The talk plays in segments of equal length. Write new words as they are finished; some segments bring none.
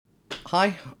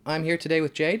Hi, I'm here today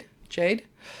with Jade. Jade,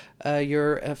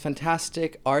 you're a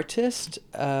fantastic artist.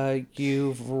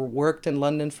 You've worked in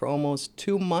London for almost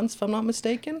 2 months, if I'm not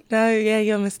mistaken. No, yeah,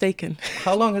 you're mistaken.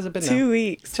 How long has it been now? 2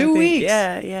 weeks. I 2 weeks?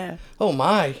 Yeah, yeah. Oh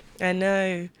my. I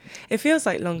know. It feels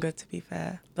like longer, to be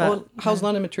fair. Well, But how's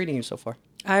London been treating you so far?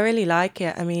 I really like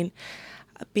it. I mean,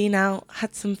 I've been out,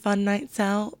 had some fun nights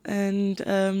out, and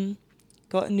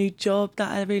got a new job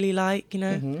that I really like,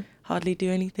 hardly do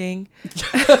anything. Is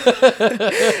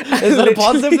that a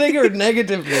positive thing or a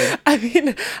negative thing? I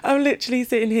mean, I'm literally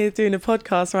sitting here doing a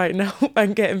podcast right now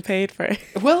and getting paid for it.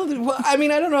 Well, I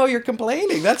mean, I don't know how you're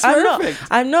complaining. That's I'm perfect.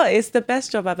 not. It's the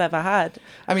best job I've ever had.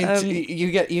 I mean, you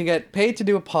get paid to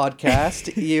do a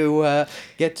podcast. You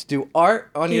get to do art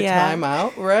on your time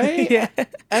out, right? Yeah. And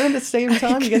at the same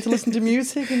time, you get to listen to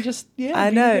music and just I be know.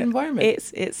 in a good environment.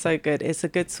 It's so good. It's a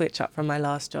good switch up from my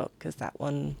last job because that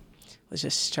one was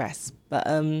just stress. But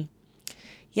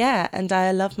yeah, and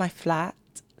I love my flat.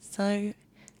 So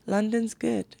London's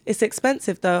good. It's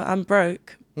expensive though. I'm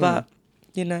broke, but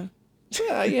Yeah,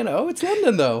 it's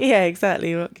London though. Yeah,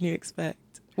 exactly. What can you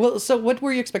expect? Well, so what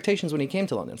were your expectations when you came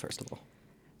to London, first of all?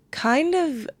 Kind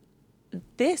of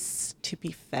this, to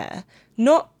be fair.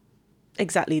 Not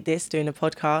exactly this, doing a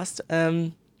podcast.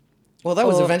 Well, that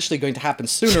was eventually going to happen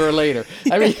sooner or later.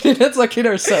 I mean, let's look at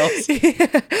ourselves.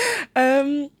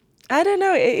 I don't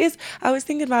know. It is. I was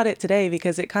thinking about it today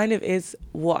because it kind of is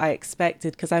what I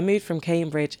expected because I moved from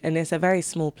Cambridge and it's a very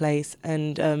small place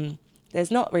and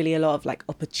there's not really a lot of like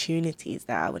opportunities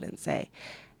there, I wouldn't say.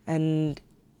 And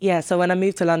yeah, so when I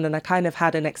moved to London, I kind of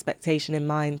had an expectation in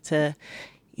mind to,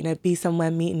 be somewhere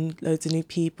meeting loads of new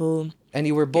people. And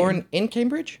you were born in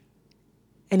Cambridge?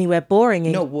 Anywhere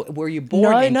boring? No, were you born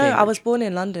in Cambridge? No, I was born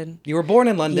in London. You were born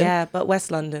in London? Yeah, but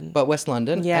West London.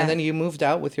 Yeah. And then you moved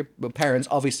out with your parents,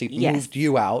 obviously moved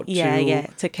you out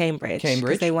to Cambridge. Cambridge.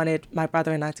 Because they wanted my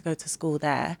brother and I to go to school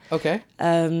there. Okay.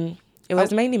 It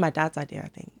was mainly my dad's idea, I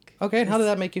think. Okay, and how did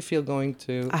that make you feel going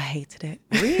to... I hated it.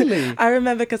 Really? I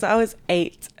remember because I was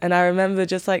 8 and I remember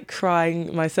just like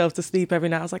crying myself to sleep every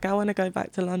night. I was like, I want to go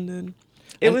back to London.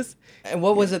 And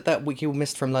what was it that you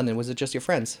missed from London? Was it just your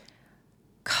friends?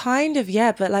 Kind of,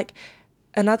 yeah. But like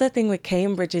another thing with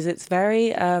Cambridge is it's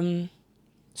very...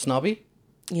 snobby?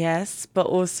 Yes, but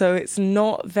also it's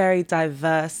not very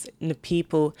diverse in the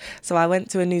people. So I went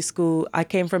to a new school. I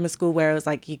came from a school where it was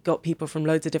like you got people from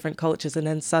loads of different cultures and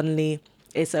then suddenly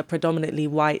it's a predominantly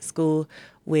white school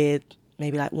with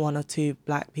maybe like 1 or 2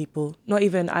 black people. Not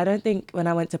even, I don't think when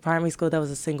I went to primary school there was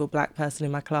a single black person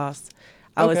in my class.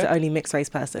 I was the only mixed race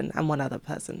person and one other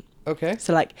person. Okay.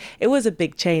 So like it was a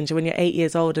big change when you're 8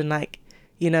 years old and like,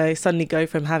 suddenly go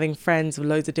from having friends with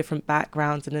loads of different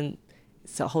backgrounds and then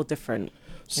it's a whole different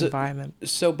environment.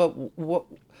 But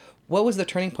what was the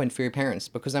turning point for your parents?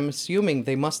 Because I'm assuming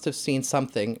they must have seen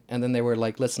something and then they were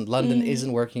like, listen, London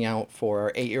isn't working out for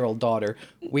our 8-year-old daughter.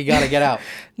 We got to get out.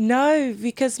 No,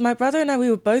 because my brother and I, we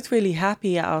were both really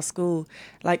happy at our school.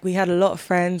 Like we had a lot of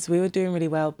friends. We were doing really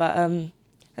well. But I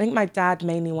think my dad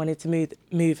mainly wanted to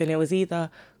move and it was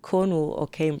either Cornwall or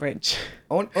Cambridge.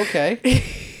 Oh, okay.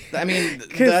 I mean,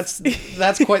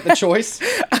 that's quite the choice.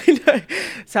 I know.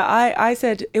 So I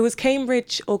said it was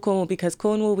Cambridge or Cornwall because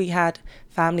Cornwall we had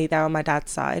family there on my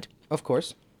dad's side. Of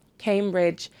course.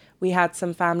 Cambridge, we had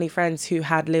some family friends who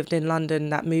had lived in London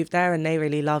that moved there and they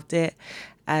really loved it.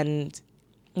 And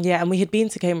yeah, and we had been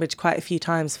to Cambridge quite a few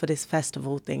times for this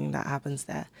festival thing that happens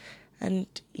there. And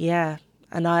yeah,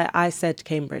 and I said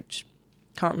Cambridge.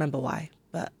 Can't remember why,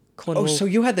 but Cornwall. Oh, so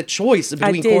you had the choice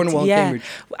between Cornwall and Cambridge.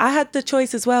 I had the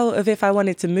choice as well of if I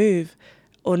wanted to move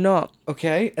or not.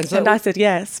 Okay. And I said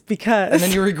yes because... And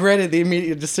then you regretted the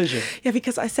immediate decision. Yeah,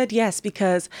 because I said yes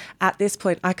because at this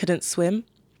point I couldn't swim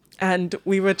and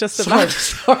we were just about...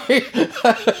 Sorry.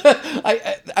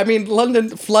 I mean,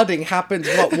 London flooding happens,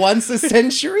 once a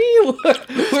century?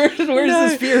 Where's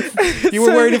this fear? You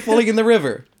were worried of falling in the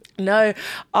river. No,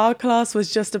 our class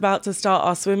was just about to start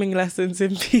our swimming lessons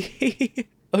in PE.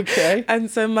 Okay.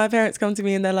 And so my parents come to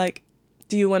me and they're like,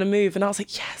 do you want to move? And I was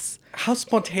like, yes. How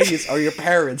spontaneous are your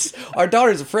parents? Our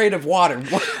daughter's afraid of water.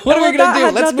 What are we going to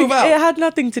do? Let's move out. It had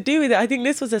nothing to do with it. I think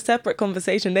this was a separate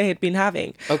conversation they had been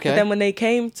having. Okay. But then when they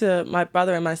came to my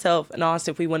brother and myself and asked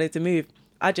if we wanted to move,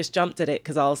 I just jumped at it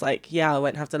because I was like, yeah, I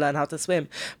won't have to learn how to swim.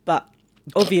 But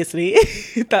obviously,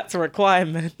 that's a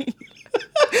requirement.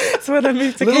 So when I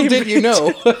moved to Cambridge... Little did you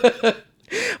know.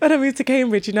 When I moved to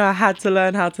Cambridge, I had to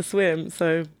learn how to swim.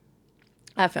 So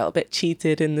I felt a bit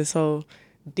cheated in this whole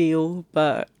deal,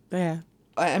 but yeah.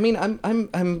 I mean, I'm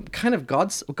kind of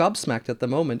gobsmacked at the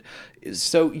moment.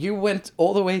 So you went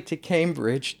all the way to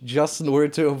Cambridge just in order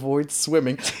to avoid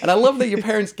swimming, and I love that your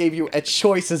parents gave you a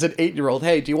choice as an 8-year-old.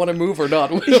 Hey, do you want to move or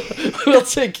not? We'll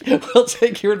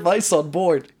take your advice on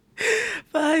board.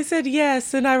 But I said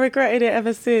yes, and I regretted it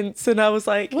ever since. And I was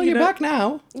like, Well, you're back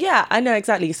now. Yeah, I know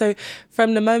exactly. So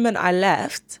from the moment I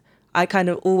left, I kind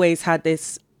of always had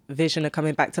this vision of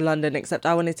coming back to London, except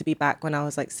I wanted to be back when I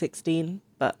was like 16.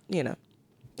 But,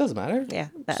 Doesn't matter. yeah,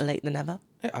 better late than never.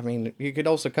 I mean, you could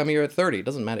also come here at 30.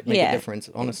 Doesn't matter. Make a difference,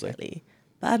 honestly. Exactly.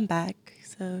 But I'm back.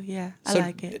 So, yeah, I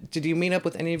like it. Did you meet up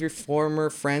with any of your former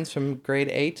friends from grade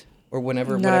 8 or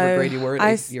whatever grade you were at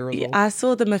 8 years old? I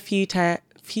saw them a few times.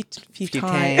 Few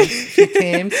times.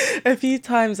 A few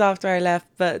times after I left,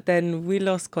 but then we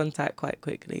lost contact quite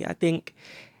quickly. I think.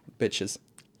 Bitches.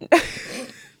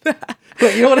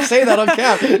 Wait, you don't want to say that on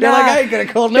cam. You're like, I ain't gonna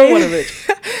call no one a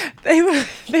bitch.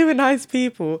 They were nice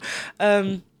people.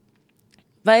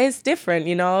 But it's different,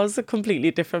 I was a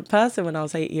completely different person when I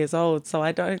was 8 years old. So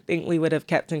I don't think we would have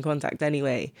kept in contact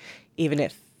anyway, even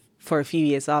if for a few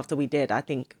years after we did. I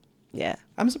think, yeah.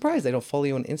 I'm surprised they don't follow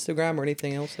you on Instagram or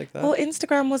anything else like that. Well,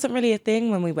 Instagram wasn't really a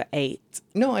thing when we were 8.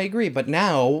 No, I agree. But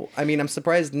now, I mean, I'm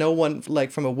surprised no one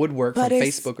like from a woodwork from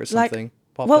Facebook or something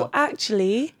popped up.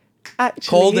 Actually.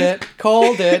 Called it.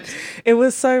 It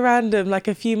was so random. Like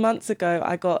a few months ago,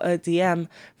 I got a DM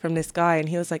from this guy and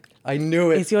he was like, I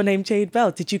knew it. Is your name Jade Bell?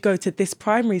 Did you go to this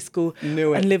primary school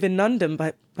Knew it. and live in London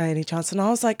by any chance? And I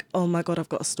was like, oh my God, I've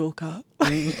got a stalker.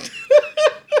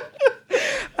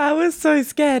 I was so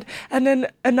scared. And then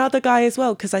another guy as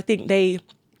well, because I think they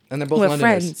and they're both were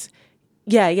Londoners. friends.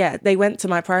 Yeah. They went to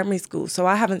my primary school. So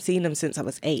I haven't seen them since I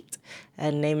was 8.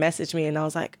 And they messaged me and I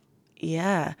was like,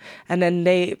 yeah. And then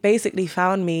they basically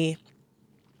found me.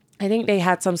 I think they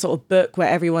had some sort of book where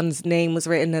everyone's name was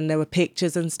written and there were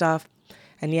pictures and stuff.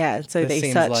 And yeah, so This they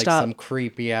seems searched like up some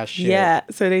creepy ass shit. Yeah,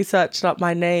 so they searched up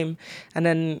my name, and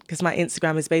then because my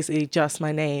Instagram is basically just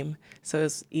my name, so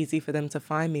it's easy for them to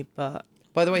find me. But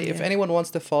By the way, if anyone wants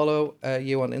to follow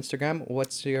you on Instagram,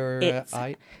 what's your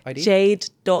ID?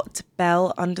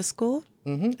 Jade.Bell_.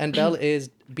 Mm-hmm. And Bell is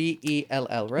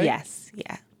Bell, right? Yes,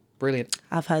 yeah. Brilliant.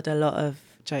 I've heard a lot of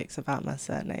jokes about my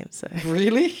surname, so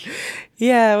Really?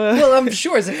 yeah. Well, I'm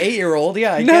sure as an 8-year-old,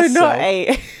 yeah, I no, guess not so.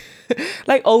 8,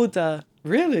 like older.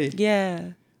 Really?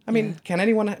 Yeah. I mean, can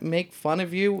anyone make fun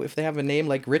of you if they have a name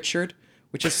like Richard,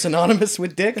 which is synonymous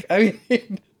with dick? I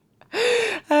mean,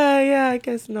 Yeah, I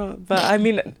guess not. But I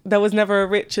mean, there was never a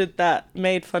Richard that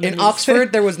made fun of me. in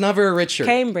Oxford, there was never a Richard.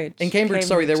 Cambridge. In Cambridge,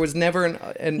 sorry, there was never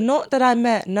an Not that I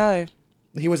met, no.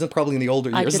 he wasn't probably in the older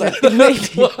years. didn't- maybe.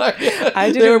 I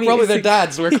They didn't were meet probably a their sing-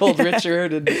 dads were called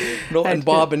Richard and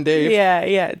Bob and Dave.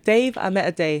 Yeah. Dave, I met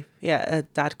a Dave. Yeah, a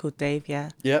dad called Dave, yeah.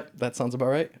 Yep, that sounds about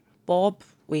right. Bob,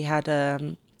 we had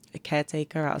a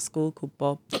caretaker out of school called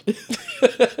Bob.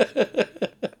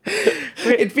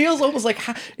 It feels almost like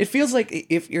if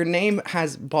your name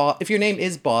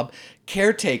is Bob,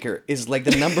 caretaker is like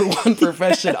the number one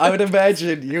profession I would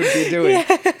imagine you'd be doing.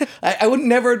 Yeah. I would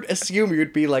never assume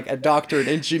you'd be like a doctor, an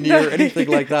engineer, or anything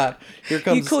like that. Here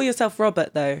comes. You call yourself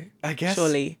Robert, though. I guess.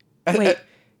 Surely. I- Wait,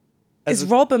 is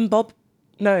Rob and Bob?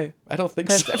 No. I don't think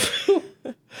so.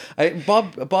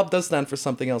 Bob does stand for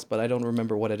something else, but I don't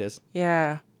remember what it is.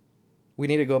 Yeah. We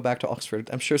need to go back to Oxford.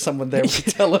 I'm sure someone there will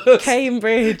tell us.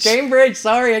 Cambridge. Cambridge.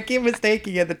 Sorry, I keep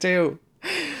mistaking the two.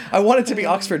 I want it to be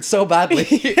Oxford so badly.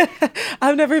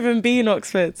 I've never even been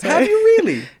Oxford. So. Have you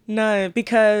really? No,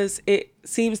 because it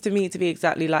seems to me to be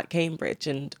exactly like Cambridge,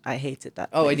 and I hated that.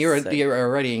 Oh, place, and you're so-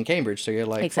 already in Cambridge, so you're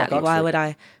like, Exactly. fuck Why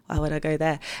Oxford. would I go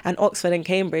there? And Oxford and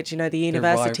Cambridge, the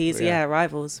universities, yeah.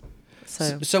 rivals.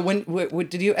 So So when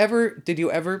did you ever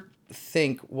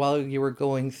think while you were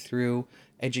going through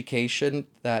education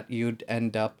that you'd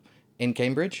end up in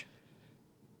Cambridge?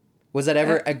 Was that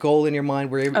ever a goal in your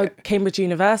mind? Cambridge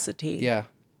University. Yeah.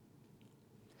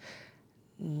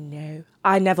 No,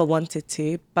 I never wanted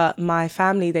to, but my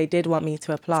family, they did want me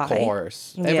to apply. Of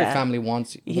course. Every Yeah. family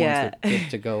wants Yeah. their kid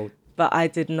to go. But I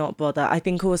did not bother. I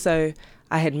think also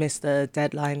I had missed the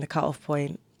deadline, the cutoff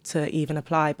point to even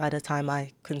apply by the time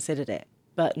I considered it.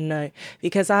 But no,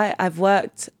 because I've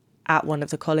worked at one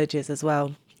of the colleges as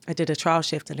well. I did a trial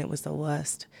shift and it was the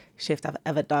worst shift I've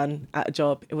ever done at a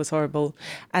job. It was horrible.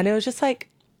 And it was just like,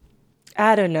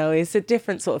 I don't know, it's a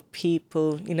different sort of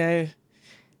people,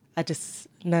 I just,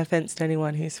 no offense to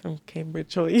anyone who's from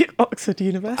Cambridge or Oxford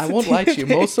University. I won't lie to you.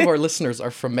 Most of our listeners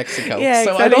are from Mexico, Yeah,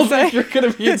 so I don't exactly. think you're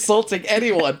going to be insulting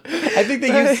anyone. I think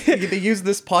they use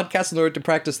this podcast in order to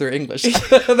practice their English.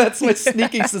 That's my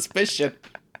sneaking suspicion.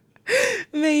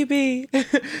 Maybe.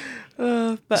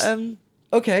 But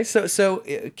Okay, so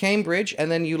Cambridge,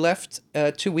 and then you left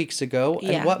 2 weeks ago.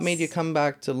 And what made you Yes. come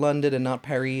back to London and not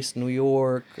Paris, New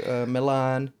York,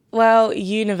 Milan? Well,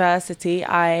 university,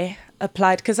 I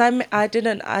applied because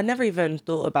I never even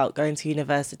thought about going to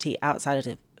university outside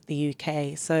of the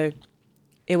UK. So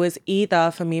it was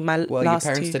either for me, my Well, your last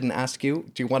parents two. didn't ask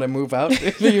you. Do you want to move out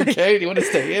to the UK? Do you want to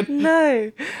stay in?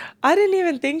 No, I didn't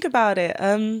even think about it.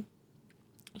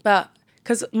 But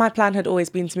because my plan had always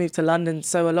been to move to London,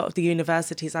 so a lot of the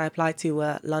universities I applied to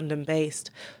were London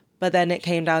based. But then it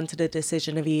came down to the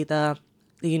decision of either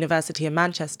the University of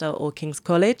Manchester or King's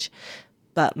College.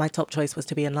 But my top choice was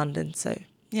to be in London. So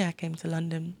yeah, I came to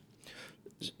London.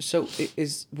 So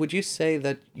would you say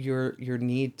that your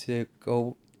need to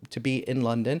go to be in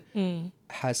London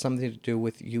has something to do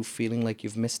with you feeling like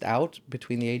you've missed out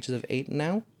between the ages of 8 and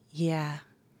now? Yeah.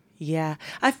 Yeah.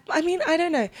 I mean, I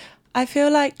don't know. I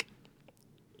feel like,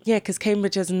 yeah, because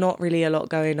Cambridge has not really a lot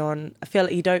going on. I feel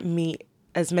like you don't meet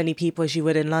as many people as you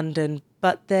would in London.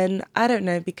 But then, I don't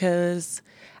know, because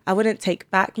I wouldn't take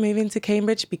back moving to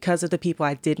Cambridge because of the people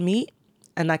I did meet.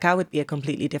 And like, I would be a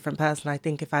completely different person, I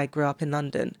think, if I grew up in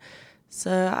London.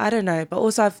 So I don't know. But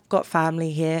also, I've got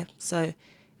family here. So it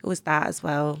was that as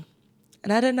well.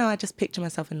 And I don't know. I just picture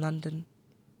myself in London.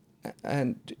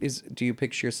 And do you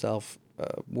picture yourself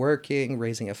working,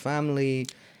 raising a family?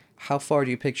 How far do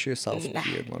you picture yourself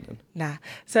here in London? Nah.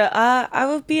 So I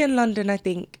will be in London, I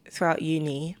think, throughout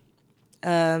uni.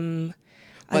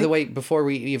 By the way, before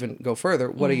we even go further,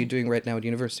 what are you doing right now at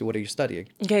university? What are you studying?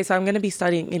 Okay, so I'm going to be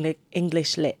studying in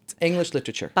English Lit. English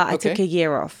literature. But I Okay. took a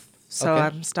year off. So Okay.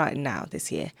 I'm starting now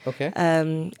this year. Okay.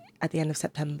 At the end of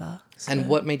September. So And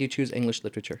what made you choose English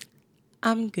literature?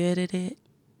 I'm good at it.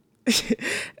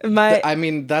 I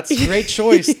mean, that's a great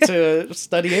choice to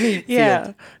study any field.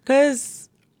 Yeah, because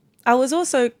I was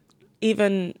also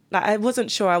even like I wasn't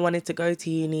sure I wanted to go to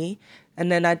uni,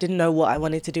 and then I didn't know what I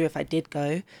wanted to do if I did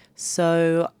go.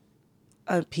 So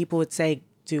people would say,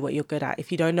 "Do what you're good at.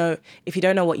 If you don't know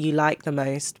what you like the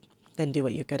most, then do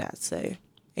what you're good at." So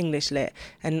English Lit,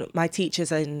 and my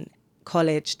teachers in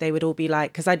college, they would all be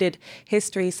like, because I did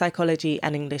history, psychology,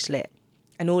 and English Lit,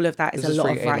 and all of that is This a is lot for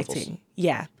of your A-levels. writing.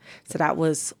 Yeah, so that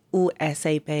was all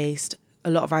essay based, a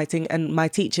lot of writing, and my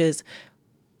teachers,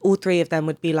 all three of them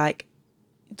would be like,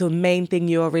 the main thing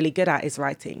you're really good at is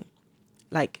writing.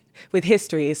 Like with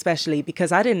history, especially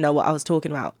because I didn't know what I was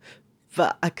talking about.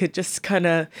 But I could just kind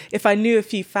of, if I knew a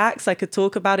few facts, I could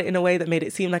talk about it in a way that made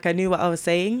it seem like I knew what I was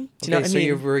saying. Do you know what I so mean?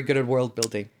 you're very good at world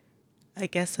building. I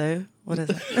guess so. What is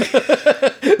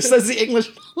it? Says the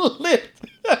English lit.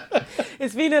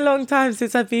 It's been a long time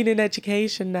since I've been in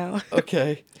education now.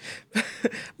 Okay.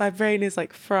 My brain is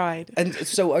like fried. And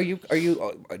so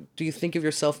do you think of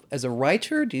yourself as a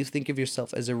writer? Do you think of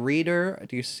yourself as a reader?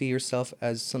 Do you see yourself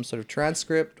as some sort of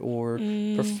transcript or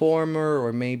performer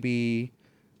or maybe...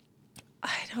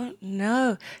 I don't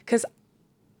know. Because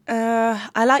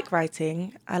I like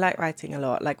writing. I like writing a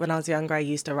lot. Like when I was younger, I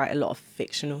used to write a lot of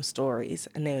fictional stories,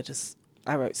 and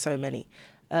I wrote so many.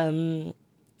 So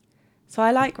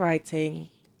I like writing.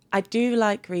 I do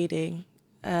like reading.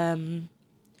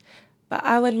 But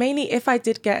I would mainly, if I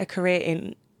did get a career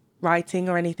in writing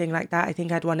or anything like that, I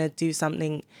think I'd want to do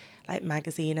something like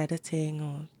magazine editing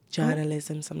or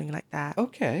journalism, something like that.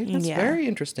 Okay, that's Yeah. very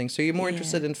interesting. So you're more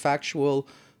interested in factual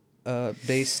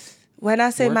based... When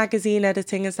I say work? magazine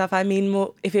editing and stuff, I mean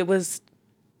more if it was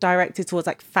directed towards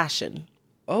like fashion.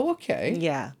 Oh, okay.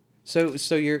 Yeah.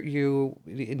 So you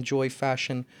enjoy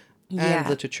fashion and Yeah.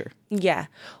 literature. Yeah.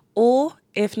 Or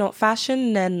if not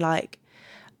fashion, then like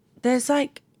there's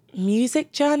like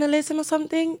music journalism or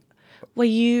something where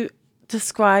you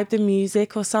describe the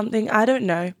music or something. I don't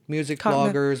know. Music Can't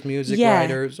remember. bloggers, music Yeah,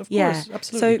 writers, of course,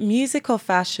 absolutely. So music or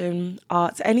fashion,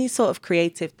 arts, any sort of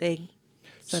creative thing.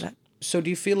 So do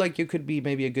you feel like you could be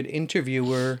maybe a good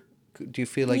interviewer? Do you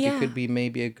feel like you Yeah. could be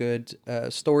maybe a good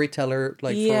storyteller,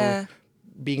 like Yeah. for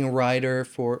being a writer,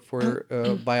 for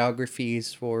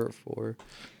biographies, for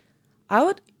I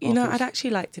would, authors? I'd actually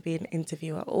like to be an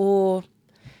interviewer or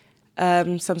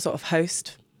some sort of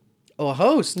host. Oh, a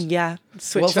host? Yeah.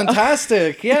 Switch Well, it up.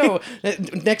 fantastic. Yeah.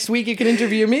 Next week you can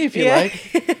interview me if you Yeah.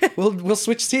 like. We'll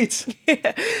switch seats.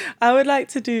 I would like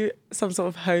to do some sort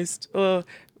of host or,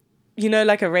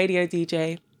 like a radio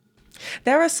DJ.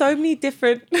 There are so many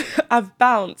different, I've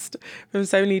bounced from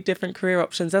so many different career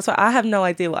options. That's why I have no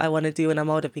idea what I want to do when I'm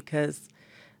older, because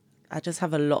I just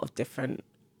have a lot of different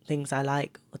things I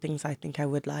like or things I think I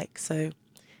would like. So I'm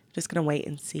just going to wait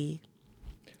and see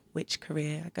which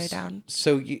career I go down.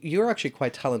 So you're actually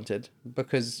quite talented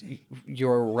because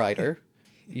you're a writer.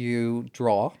 You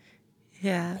draw.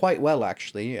 Yeah. quite well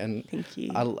actually, and Thank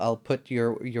you. I'll put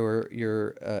your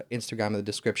Instagram in the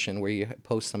description where you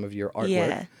post some of your artwork.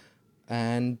 Yeah.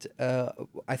 And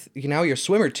now you're a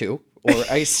swimmer too, or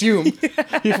I assume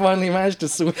you finally managed to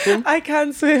swim. I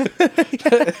can swim.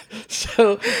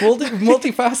 So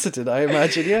multifaceted, I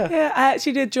imagine. Yeah. Yeah, I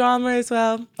actually did drama as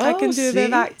well. I Oh, can do a bit of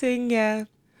see? acting, yeah.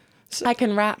 I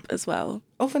can rap as well.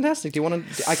 Oh, fantastic! Do you want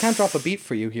to? I can't drop a beat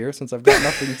for you here since I've got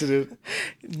nothing to do.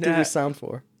 Do your sound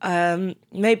for.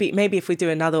 Maybe if we do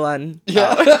another one,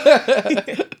 Yeah.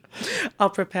 I'll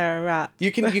prepare a rap.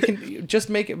 You can just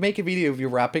make a video of you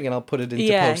rapping, and I'll put it into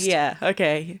post. Yeah,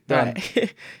 okay. Done.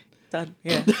 Right. Done,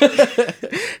 yeah.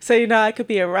 So, I could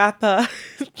be a rapper,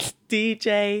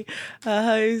 DJ, a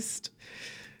host.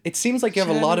 It seems like you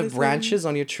have a lot of Journalism. branches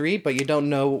on your tree, but you don't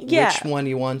know Yeah. which one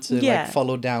you want to Yeah.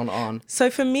 follow down on. So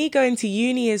for me, going to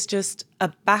uni is just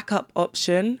a backup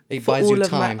option It for buys you all of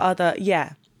time. my other,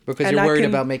 Because And you're I worried can-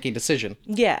 about making a decision.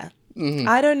 Yeah. Mm-hmm.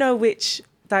 I don't know which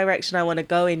direction I want to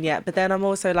go in yet, but then I'm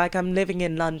also like, I'm living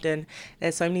in London.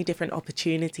 There's so many different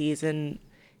opportunities, and,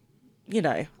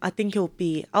 I think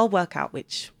I'll work out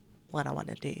which one I want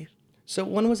to do. So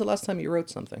when was the last time you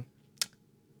wrote something?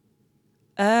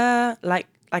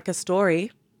 Like a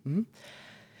story. Mm-hmm.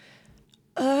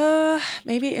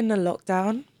 Maybe in the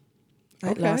lockdown,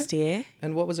 Okay. last year.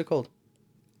 And what was it called?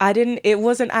 It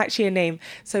wasn't actually a name.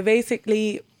 So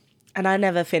basically, and I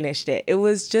never finished it. It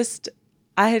was just,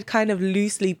 I had kind of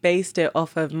loosely based it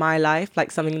off of my life,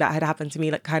 like something that had happened to me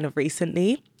like kind of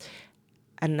recently.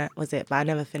 And that was it, but I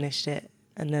never finished it.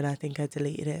 And then I think I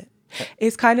deleted it.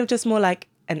 It's kind of just more like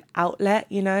an outlet,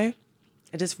 I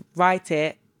just write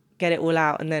it, get it all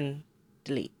out, and then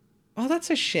delete. Oh, that's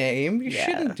a shame. You Yeah.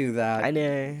 shouldn't do that. I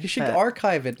know. You should but-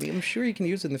 archive it. I'm sure you can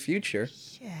use it in the future.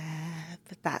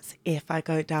 But that's if I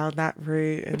go down that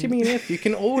route. What do you mean if? You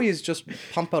can always just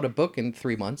pump out a book in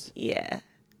 3 months. Yeah.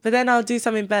 But then I'll do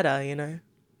something better,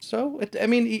 So,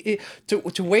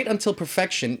 to wait until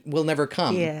perfection will never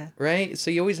come. Yeah. Right? So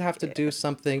you always have to do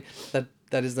something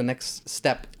that is the next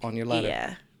step on your ladder.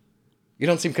 Yeah. You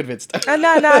don't seem convinced. No,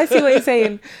 I see what you're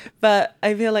saying. But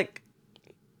I feel like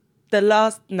that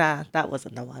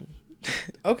wasn't the one.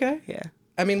 Okay. Yeah.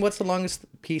 I mean, what's the longest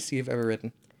piece you've ever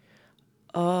written?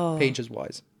 Oh. Pages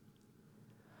wise.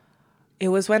 It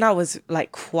was when I was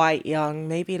like quite young,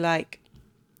 maybe like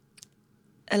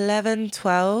 11,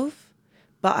 12.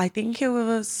 But I think it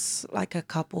was like a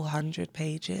couple 100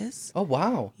 pages. Oh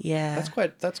wow. Yeah. That's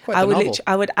quite a novel.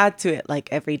 I would add to it like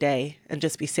every day and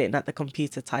just be sitting at the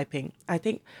computer typing. I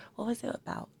think, what was it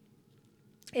about?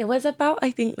 It was about, I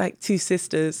think, like two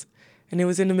sisters, and it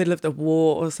was in the middle of the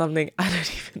war or something. I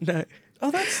don't even know.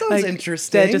 Oh, that sounds Like,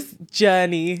 interesting. Their just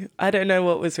journey. I don't know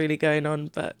what was really going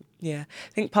on, but yeah,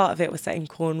 I think part of it was set in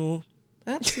Cornwall.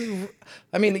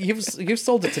 I mean, you've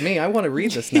sold it to me. I want to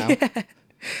read this now.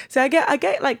 So I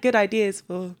get like good ideas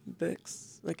for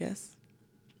books, I guess.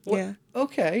 What- Yeah.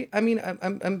 Okay. I mean,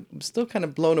 I'm still kind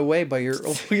of blown away by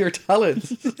your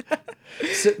talents.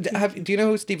 So, do you know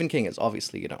who Stephen King is?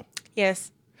 Obviously, you know.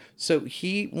 Yes. So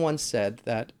he once said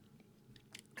that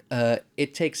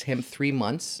it takes him 3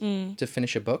 months to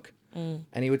finish a book, and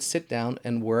he would sit down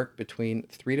and work between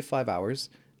 3 to 5 hours,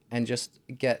 and just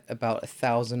get about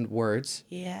 1,000 words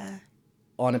Yeah.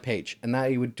 on a page, and that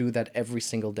he would do that every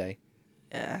single day.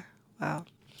 Yeah. Wow.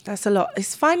 That's a lot.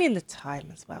 It's finding the time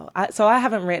as well. So I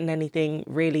haven't written anything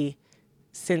really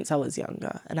since I was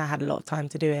younger, and I had a lot of time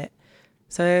to do it.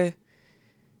 So it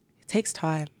takes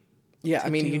time. Yeah, I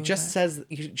mean, do you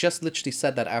just literally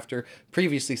said that after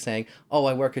previously saying, "Oh,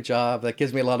 I work a job that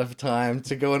gives me a lot of time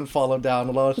to go and follow down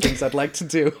a lot of things I'd like to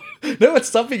do." No, it's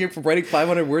stopping you from writing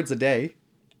 500 words a day.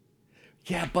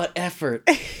 Yeah, but effort.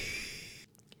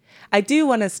 I do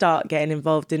want to start getting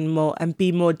involved in more and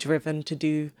be more driven to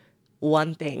do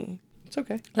one thing. It's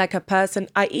okay. Like a person,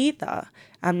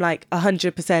 I'm like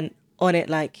 100% on it,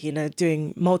 like,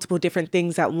 doing multiple different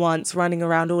things at once, running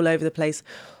around all over the place.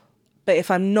 But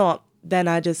if I'm not, then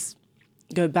I just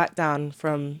go back down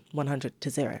from 100 to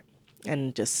 0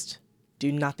 and just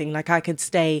do nothing. Like I could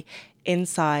stay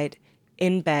inside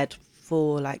in bed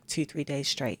for like 2-3 days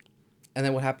straight. And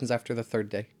then what happens after the third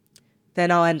day? Then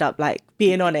I'll end up like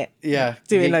being on it. Yeah.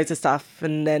 Doing loads of stuff.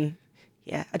 And then,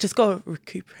 I just got to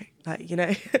recuperate. Like,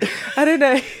 I don't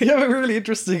know. You have a really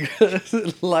interesting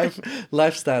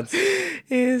life stance.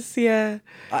 Yeah.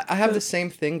 I have the same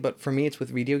thing, but for me, it's with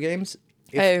video games.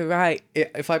 Oh, right.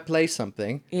 If I play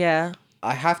something, Yeah.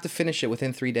 I have to finish it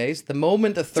within 3 days. The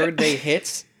moment the third day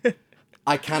hits,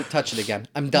 I can't touch it again.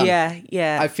 I'm done.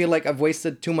 Yeah. I feel like I've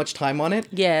wasted too much time on it.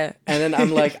 Yeah. And then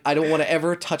I'm like, I don't want to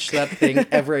ever touch that thing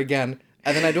ever again.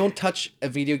 And then I don't touch a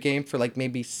video game for like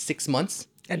maybe 6 months.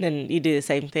 And then you do the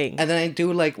same thing. And then I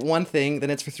do like one thing, then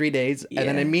it's for 3 days. And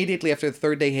then Yeah. immediately after the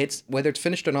third day hits, whether it's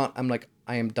finished or not, I'm like,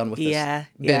 I am done with this. Yeah,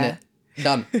 Bin yeah. it.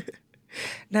 Done.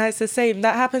 No, it's the same.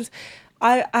 That happens.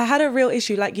 I had a real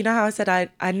issue. Like, you know how I said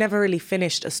I never really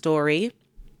finished a story?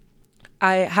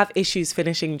 I have issues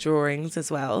finishing drawings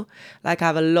as well. Like, I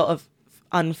have a lot of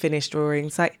unfinished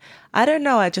drawings. Like, I don't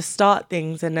know. I just start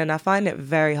things and then I find it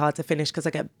very hard to finish because I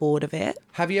get bored of it.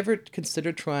 Have you ever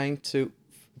considered trying to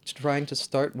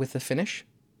start with the finish?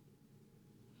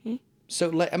 So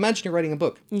like, imagine you're writing a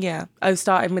book, Yeah. Oh,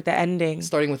 starting with the ending.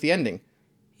 starting with the ending.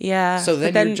 Yeah. So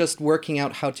but then you're just working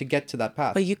out how to get to that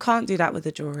path. But you can't do that with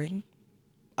a drawing.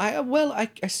 I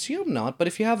assume not, but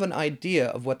if you have an idea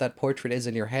of what that portrait is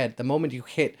in your head, the moment you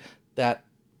hit that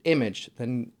image,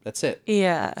 then that's it.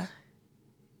 Yeah.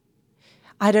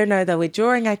 I don't know though. With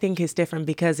drawing, I think is different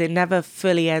because it never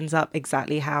fully ends up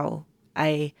exactly how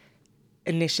I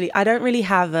initially. I don't really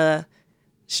have a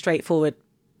straightforward,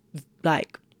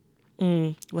 like,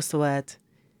 what's the word?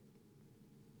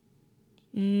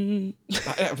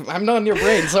 I'm not in your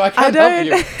brain, so I I can't help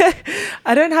you. don't.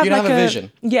 I don't have You don't like have a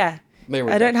vision. Yeah. There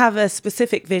we I go. don't have a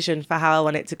specific vision for how I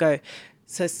want it to go.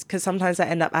 So, because sometimes I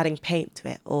end up adding paint to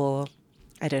it, or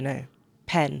I don't know,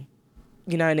 pen,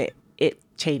 and it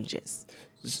changes.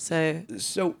 So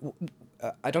So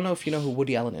I don't know if you know who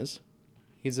Woody Allen is.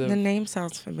 He's the a name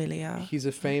sounds familiar.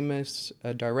 famous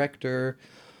director,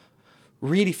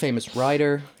 really famous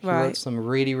writer. He wrote Right. some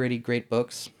really, really great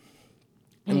books.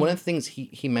 And one of the things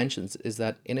he mentions is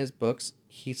that in his books,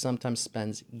 he sometimes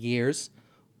spends years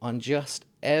on just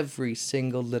every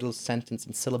single little sentence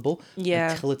and syllable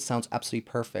Yeah. until it sounds absolutely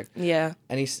perfect. Yeah.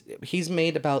 And he's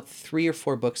made about 3 or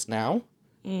 4 books now,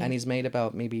 and he's made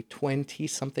about maybe 20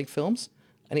 something films.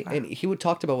 And he would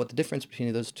talk about what the difference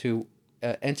between those two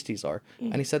entities are.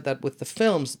 And he said that with the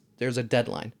films, there's a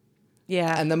deadline.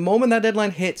 Yeah. And the moment that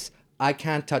deadline hits, I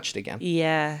can't touch it again.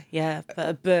 Yeah. Yeah. But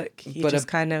a book, you But just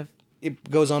kind of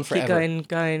It goes on forever. keep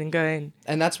going and going.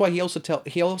 And that's why he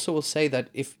also will say that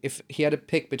if he had to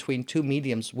pick between two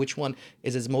mediums, which one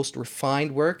is his most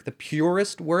refined work, the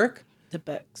purest work, The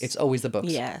books. it's always the books.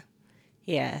 Yeah.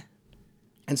 Yeah.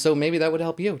 And so maybe that would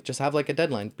help you. Just have like a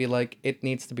deadline. Be like, it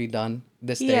needs to be done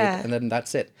this date, Yeah. and then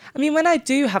that's it. I mean, when I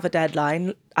do have a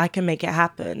deadline, I can make it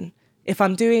happen. If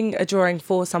I'm doing a drawing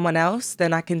for someone else,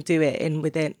 then I can do it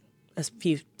within a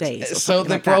few days. Or So something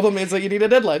the like that. problem is that you need a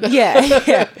deadline. Yeah,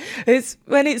 yeah. It's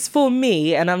when it's for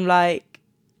me and I'm like,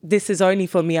 this is only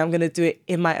for me, I'm going to do it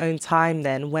in my own time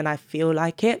then when I feel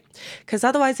like it. Because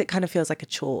otherwise it kind of feels like a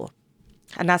chore.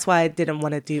 And that's why I didn't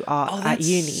want to do art Oh, at that's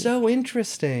uni. so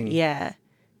interesting. Yeah.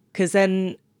 Because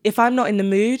then if I'm not in the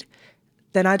mood,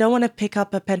 then I don't want to pick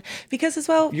up a pen. Because as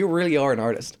well, You really are an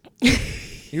artist.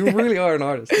 You really are an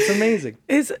artist. It's amazing.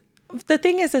 is the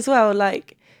thing is as well,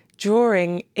 like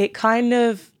drawing, it kind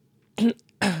of,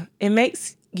 it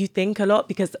makes you think a lot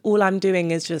because all I'm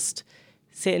doing is just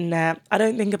sitting there. I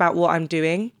don't think about what I'm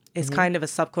doing. It's kind of a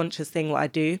subconscious thing what I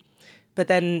do. But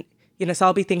then, so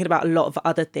I'll be thinking about a lot of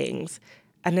other things.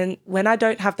 And then when I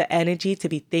don't have the energy to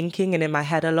be thinking and in my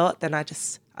head a lot, then I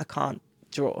can't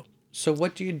draw. So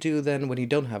what do you do then when you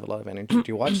don't have a lot of energy? Do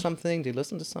you watch something? Do you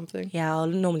listen to something? Yeah, I'll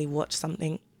normally watch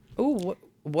something. Oh,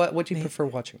 what do you prefer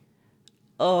watching?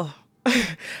 Oh,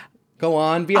 Go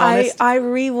on, be honest. I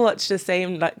rewatch the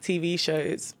same like TV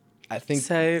shows. I think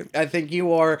So- I think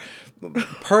you are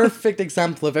perfect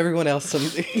example of everyone else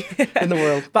in the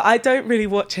world. But I don't really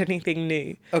watch anything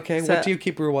new. Okay, So- what do you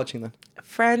keep rewatching then?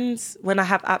 Friends, when I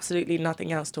have absolutely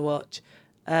nothing else to watch.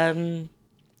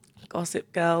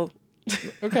 Gossip Girl,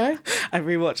 Okay. I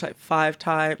rewatched like 5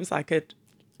 times. I could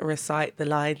recite the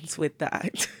lines with the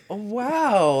act. Oh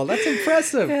wow, that's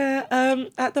impressive. Yeah,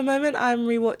 at the moment, I'm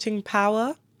rewatching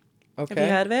Power. Okay. Have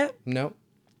you heard of it? No.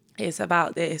 It's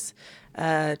about this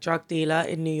drug dealer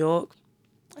in New York.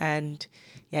 And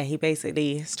yeah, he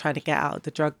basically is trying to get out of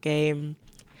the drug game,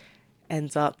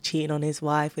 ends up cheating on his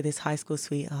wife with his high school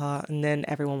sweetheart, and then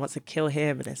everyone wants to kill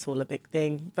him, and it's all a big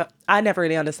thing. But I never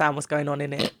really understand what's going on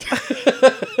in it.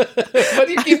 But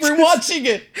you keep rewatching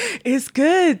it. It's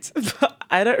good, but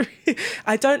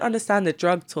I don't understand the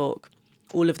drug talk,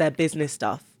 all of their business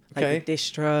stuff, like Okay. the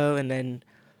distro, and then,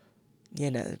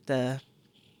 the...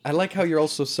 I like how you're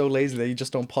also so lazy that you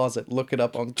just don't pause it, look it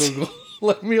up on Google.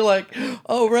 Let me like,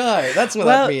 oh right, that's what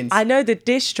that means. I know the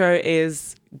distro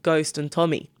is Ghost and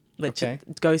Tommy, which Okay.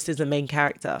 Ghost is the main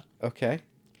character. Okay.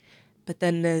 But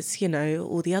then there's,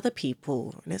 all the other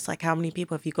people. And it's like, how many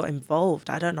people have you got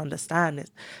involved? I don't understand.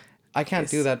 I can't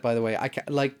do that, by the way.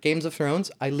 Like Games of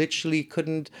Thrones, I literally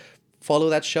couldn't follow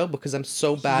that show because I'm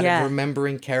so bad Yeah. at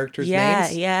remembering characters' Yeah,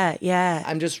 names. yeah.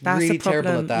 I'm just That's really the terrible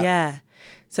at problem. that. Yeah.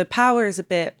 So Power is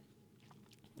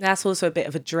that's also a bit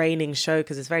of a draining show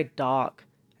because it's very dark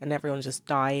and everyone's just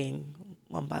dying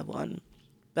one by one.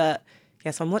 But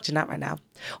yes, I'm watching that right now.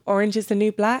 Orange is the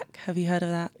New Black. Have you heard of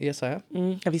that? Yes, I have.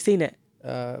 Have you seen it?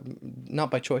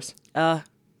 Not by choice. I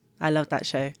love that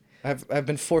show. I've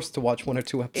been forced to watch 1 or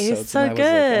 2 episodes. It's so and I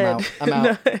good. was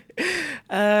like,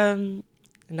 I'm out.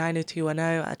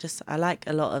 90210. I like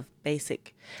a lot of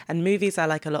basic, and movies. I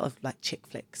like a lot of like chick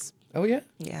flicks. Oh yeah.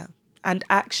 Yeah, and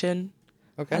action.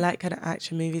 Okay. I like kind of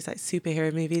action movies, like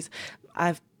superhero movies.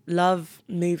 I love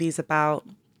movies about,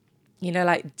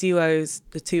 like duos,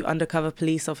 the 2 undercover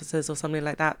police officers or something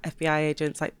like that, FBI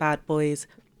agents, like Bad Boys,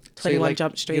 21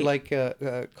 Jump Street. You like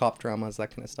cop dramas,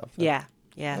 that kind of stuff. Yeah.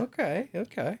 Okay.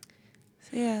 So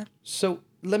yeah. So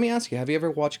let me ask you: have you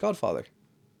ever watched Godfather?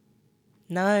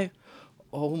 No.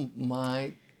 Oh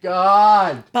my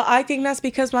God! But I think that's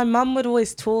because my mum would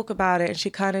always talk about it, and she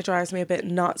kind of drives me a bit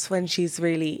nuts when she's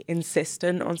really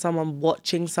insistent on someone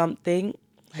watching something.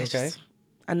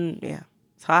 And yeah,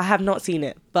 so I have not seen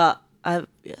it, but I've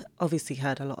obviously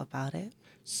heard a lot about it.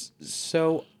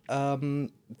 So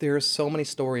there are so many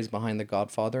stories behind The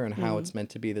Godfather and how it's meant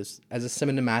to be this as a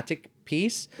cinematic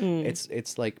piece.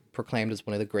 It's like proclaimed as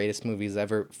one of the greatest movies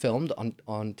ever filmed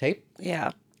on tape.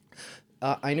 Yeah.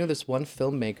 I knew this one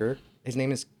filmmaker. His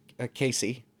name is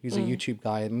Casey. He's a YouTube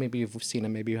guy. Maybe you've seen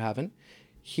him, maybe you haven't.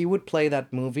 He would play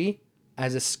that movie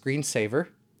as a screensaver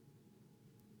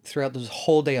throughout this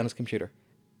whole day on his computer.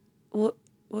 What?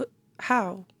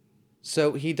 How?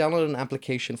 So he downloaded an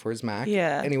application for his Mac.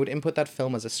 Yeah. And he would input that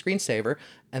film as a screensaver.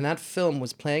 And that film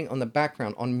was playing on the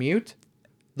background on mute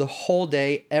the whole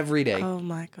day, every day. Oh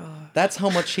my God. That's how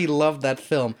much he loved that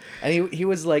film. And he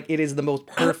was like, it is the most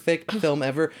perfect film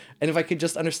ever. And if I could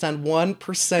just understand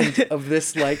 1% of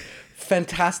this like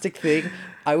fantastic thing,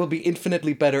 I will be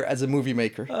infinitely better as a movie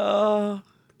maker. Oh.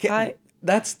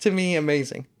 That's to me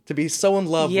amazing. To be so in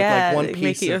love with like one piece.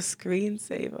 Make it your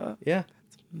screensaver. Yeah.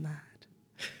 That's mad.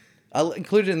 I'll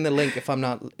include it in the link if I'm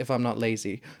not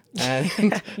lazy. And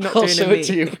Not I'll doing show it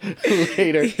to you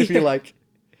later if you like.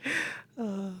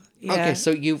 Yeah. Okay,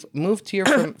 so you've moved here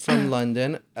from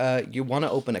London. You want to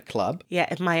open a club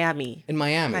Yeah, in Miami. in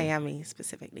Miami. Miami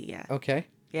specifically, yeah. Okay.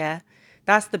 Yeah.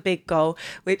 That's the big goal,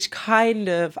 which kind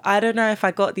of, I don't know if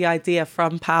I got the idea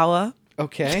from Power.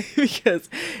 Okay. Because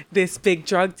this big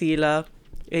drug dealer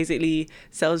basically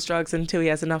sells drugs until he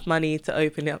has enough money to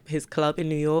open up his club in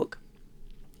New York.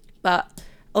 But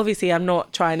obviously I'm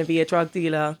not trying to be a drug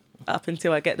dealer up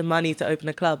until I get the money to open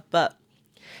a club. But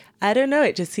I don't know,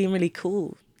 it just seemed really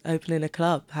cool opening a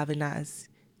club, having that as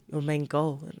your main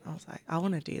goal. And I was like, I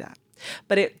want to do that.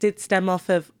 But it did stem off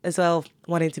of as well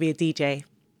wanting to be a DJ.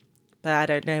 But I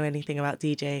don't know anything about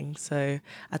DJing. So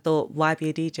I thought, why be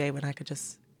a DJ when I could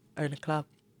just own a club?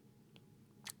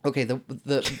 Okay,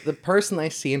 the person I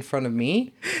see in front of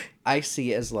me, I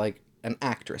see as like an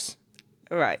actress.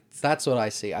 Right. That's what I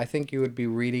see. I think you would be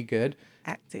really good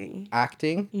Acting.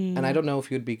 and I don't know if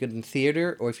you'd be good in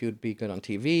theater or if you'd be good on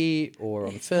TV or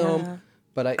on film, Yeah.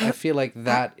 but I feel like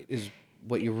that is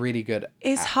what you're really good at.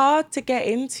 It's hard to get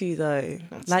into though.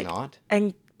 It's not.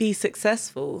 And be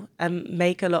successful and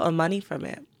make a lot of money from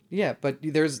it. Yeah, but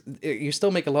you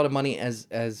still make a lot of money as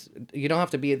you don't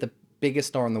have to be the biggest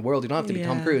star in the world. You don't have to be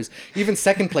Tom Yeah. Cruise. Even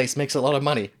second place makes a lot of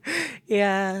money.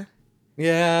 Yeah.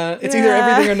 Yeah, it's either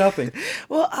everything or nothing.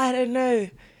 Well, I don't know.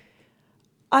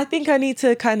 I think I need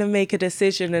to kind of make a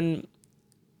decision and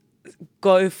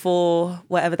go for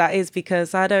whatever that is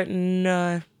because I don't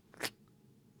know.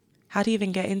 How do you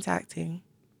even get into acting?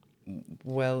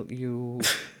 Well, you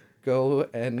go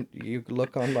and you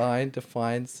look online to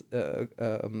find So,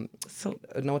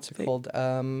 no, what's it called?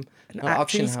 Not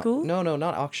acting hou- school? No,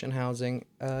 not auction housing.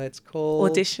 It's called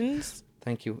auditions?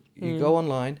 Thank you. You go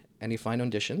online and you find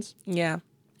auditions, Yeah.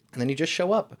 and then you just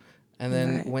show up. And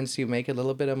then Right. once you make a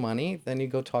little bit of money, then you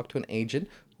go talk to an agent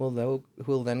who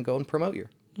will then go and promote you.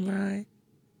 Right.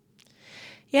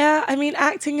 Yeah, I mean,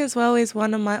 acting as well is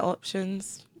one of my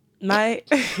options. My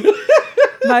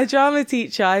my drama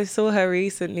teacher, I saw her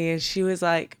recently and she was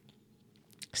like,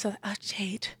 oh,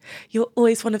 Jade, you're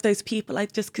always one of those people I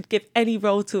just could give any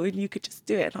role to and you could just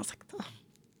do it. And I was like, oh,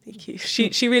 thank you.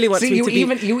 She really wants See, me you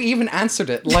to be... you even answered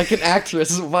it like an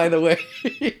actress, by the way.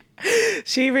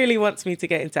 She really wants me to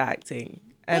get into acting.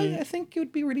 And I think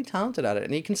you'd be really talented at it,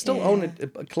 and you can still own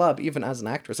a club even as an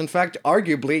actress. In fact,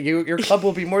 arguably, your club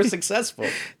will be more successful.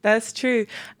 that's true.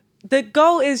 The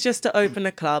goal is just to open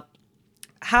a club.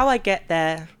 How I get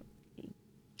there,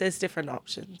 there's different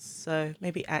options. So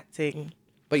maybe acting.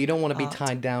 But you don't want to be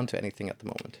tied down to anything at the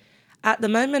moment. At the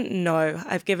moment, no.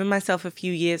 I've given myself a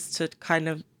few years to kind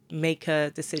of make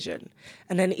a decision.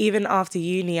 And then even after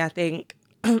uni, I think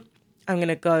I'm going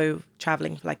to go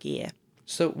traveling for like a year.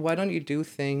 So why don't you do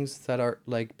things that are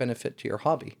like benefit to your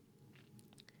hobby?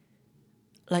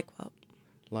 Like what?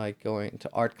 Like going to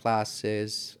art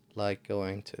classes, like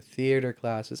going to theater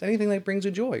classes, anything that brings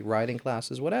you joy, writing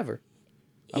classes, whatever.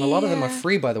 And a lot of them are Yeah.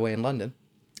 free, by the way, in London.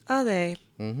 Are they?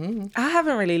 Mm-hmm. I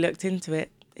haven't really looked into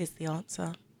it, is the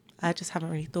answer. I just haven't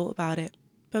really thought about it.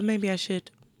 But maybe I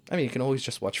should. I mean, you can always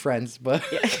just watch Friends, but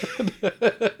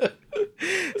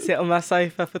Sit on my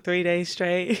sofa for 3 days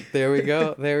straight. there we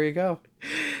go. There you go.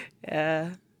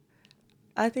 Yeah.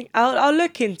 I think I'll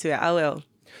look into it. I will.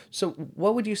 So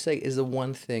what would you say is the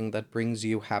one thing that brings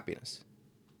you happiness?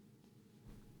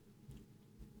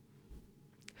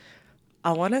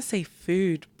 I want to say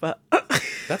food, but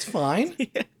That's fine.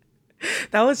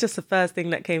 that was just the first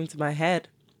thing that came to my head.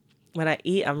 When I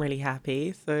eat, I'm really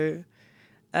happy. So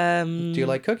Do you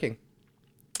like cooking?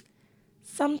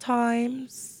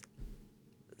 sometimes,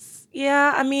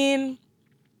 yeah, I mean,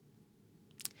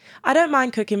 I don't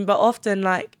mind cooking, but often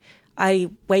like I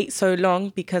wait so long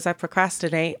because I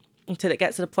procrastinate until it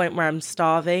gets to the point where I'm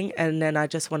starving and then I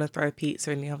just want to throw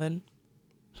pizza in the oven.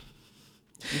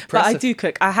 But I Impressive. do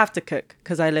cook. I have to cook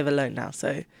because I live alone now.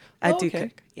 So I Oh, do okay.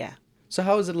 cook. Yeah. So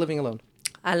how is it living alone?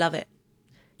 I love it.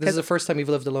 This is the first time you've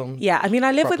lived alone? Yeah. I mean,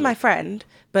 I live with Properly. my friend,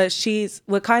 but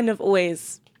we're kind of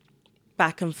always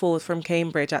back and forth from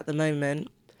Cambridge at the moment.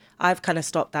 I've kind of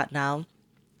stopped that now.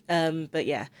 But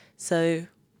yeah. So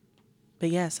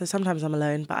sometimes I'm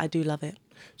alone, but I do love it.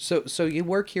 So you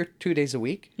work here 2 days a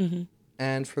week,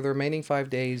 and for the remaining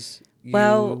 5 days, you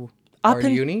Well, are up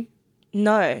in in- uni?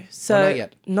 No. So not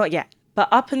yet? Not yet. But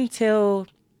up until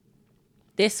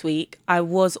this week, I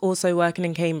was also working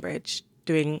in Cambridge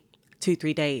doing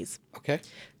 2-3 days. Okay.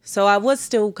 So I was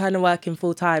still kind of working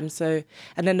full time. So,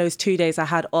 and then those 2 days I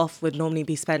had off would normally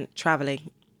be spent traveling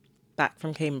back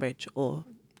from Cambridge, or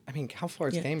I mean, how far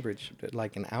is Yeah. Cambridge?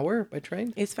 Like an hour by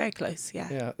train? it's very close. Yeah.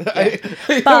 Yeah.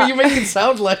 But- you make it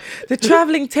sound like... The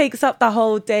traveling takes up the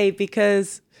whole day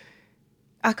because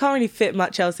I can't really fit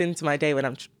much else into my day when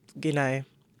I'm,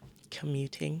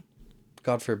 commuting.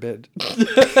 God forbid.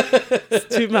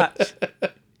 It's too much.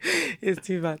 It's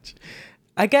too much.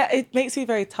 It makes me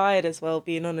very tired as well,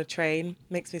 being on a train.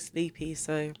 Makes me sleepy,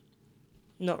 so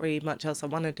not really much else I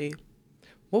want to do.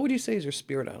 What would you say is your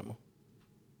spirit animal?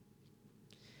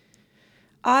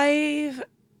 I've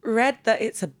read that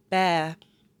it's a bear.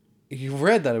 You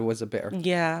read that it was a bear.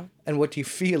 Yeah, And what do you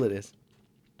feel it is?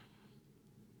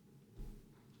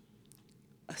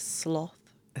 a sloth.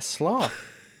 A sloth.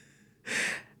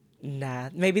 Nah,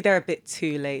 maybe they're a bit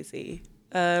too lazy.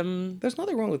 There's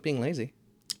nothing wrong with being lazy.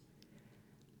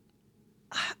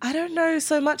 I don't know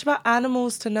so much about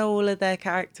animals to know all of their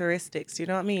characteristics. Do you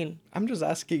know what I mean? I'm just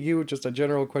asking you just a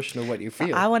general question of what you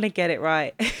feel. I want to get it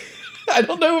right. I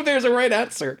don't know if there's a right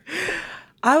answer.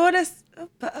 I want to,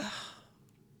 but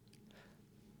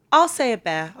I'll say a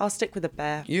bear. I'll stick with a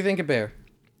bear. You think a bear?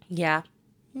 Yeah.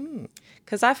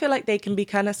 Because I feel like they can be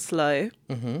kind of slow.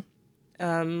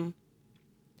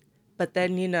 But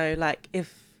then, like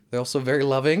if, They're also very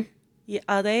loving. yeah,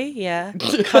 are they? Yeah.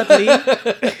 Cuddly.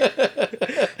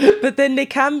 But then they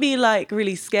can be like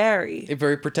really scary.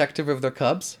 Very protective of their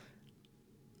cubs.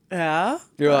 Yeah.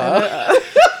 Yeah.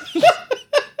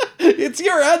 It's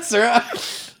your answer.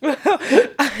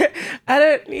 I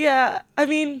don't, yeah. I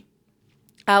mean,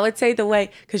 I would say the way,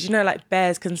 because like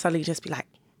bears can suddenly just be like,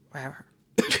 "Rawr,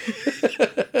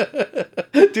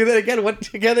 Do that again. What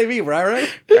can they be? Right?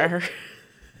 rawr."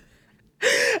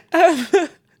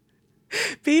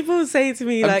 People say to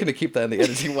me I'm like, gonna keep that in the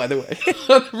editing, by the way.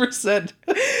 100%.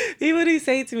 people who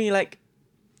say to me like,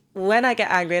 when I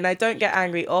get angry, and I don't get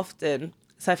angry often,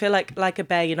 so I feel like a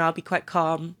bear, I'll be quite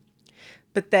calm.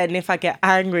 But then if I get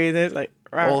angry, there's like,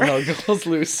 "Rawr." All hell goes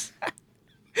loose.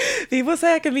 People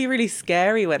say I can be really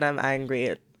scary when I'm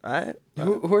angry. Right?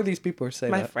 Who are these people who say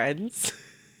My that? friends.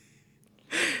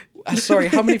 Sorry,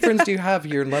 how many friends do you have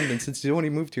here in London since you only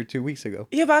moved here 2 weeks ago?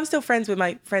 Yeah, but I'm still friends with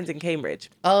my friends in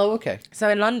Cambridge. Oh, okay. So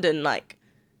in London, like,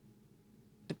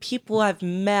 the people I've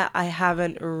met, I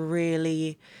haven't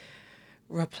really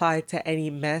replied to any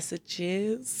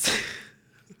messages.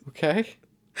 Okay.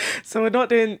 So we're not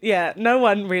doing, no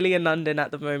one really in London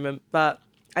at the moment, but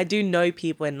I do know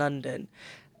people in London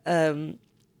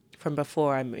from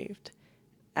before I moved.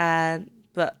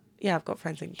 But yeah, I've got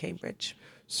friends in Cambridge.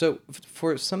 So,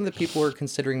 for some of the people who are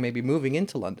considering maybe moving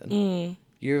into London,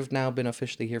 you've now been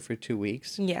officially here for 2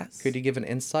 weeks. Yes. Could you give an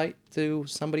insight to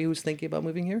somebody who's thinking about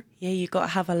moving here? Yeah, you got to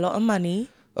have a lot of money,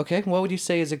 Okay, what would you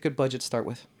say is a good budget to start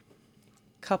with?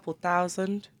 couple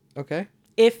thousand. Okay.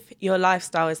 If your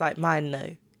lifestyle is like mine,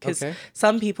 though. because Okay.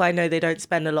 some people I know, they don't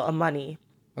spend a lot of money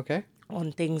Okay.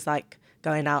 on things like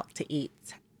going out to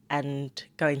eat and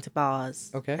going to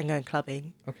bars Okay. and going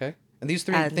clubbing. Okay. And these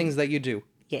three And- things that you do.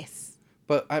 Yes.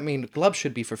 But I mean, clubs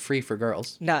should be for free for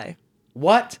girls. No.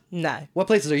 What? No. What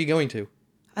places are you going to?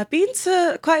 I've been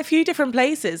to quite a few different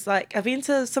places. Like, I've been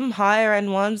to some higher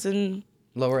end ones and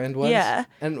Lower end ones? Yeah.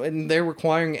 And they're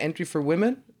requiring entry for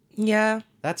women? yeah.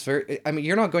 That's very... I mean,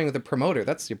 you're not going with a promoter.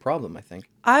 That's your problem, I think.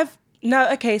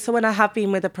 Okay, so when I have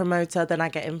been with a promoter, then I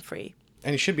get in free.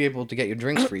 And you should be able to get your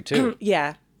drinks free, too.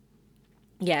 Yeah.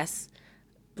 Yes.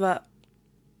 But,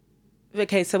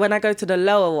 okay, so when I go to the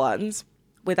lower ones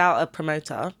without a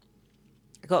promoter,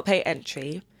 I got to pay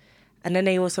entry. And then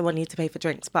they also want you to pay for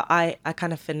drinks. But I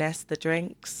kind of finesse the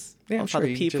drinks Yeah, I'm of sure other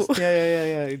you people. just...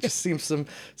 Yeah. You just see some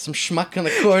schmuck in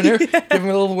the corner. Give him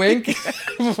a little wink.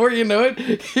 Before you know it,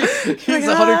 he's Like,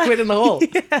 100 quid in the hole.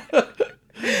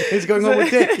 He's going home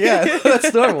with dick. Yeah,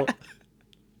 that's normal.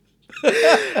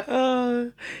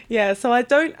 Yeah, so I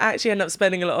don't actually end up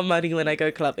spending a lot of money when I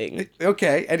go clubbing.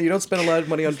 Okay, and you don't spend a lot of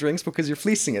money on drinks because you're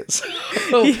fleecing it.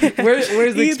 So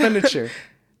where's the expenditure?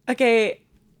 Okay,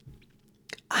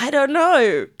 I don't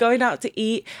know. Going out to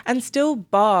eat, and still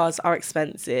bars are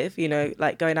expensive, you know,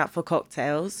 like going out for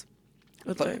cocktails.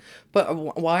 But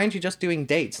why aren't you just doing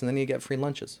dates and then you get free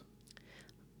lunches?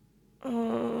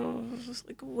 Oh, it's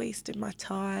like wasting my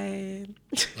time.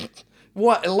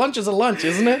 What? A lunch is a lunch,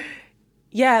 isn't it?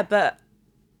 Yeah, but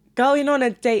going on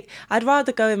a date, I'd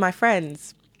rather go with my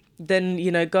friends than, you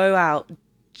know, go out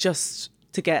just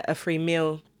to get a free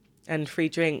meal and free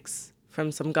drinks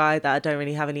from some guy that I don't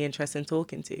really have any interest in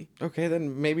talking to. Okay,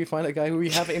 then maybe find a guy who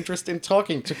you have interest in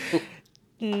talking to.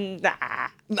 Nah.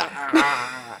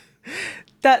 Nah.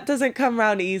 That doesn't come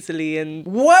around easily and...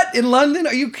 What? In London?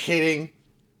 Are you kidding?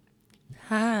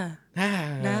 Nah.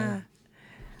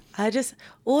 I just...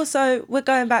 Also, we're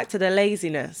going back to the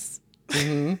laziness.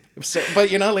 So, but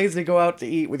you're not lazy to go out to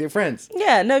eat with your friends.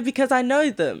 Yeah, no, because I know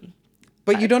them.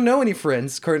 But you don't know any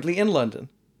friends currently in London.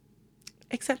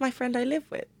 Except my friend I live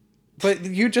with. But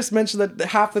you just mentioned that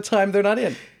half the time they're not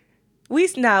in. We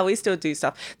still do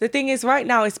stuff. The thing is, right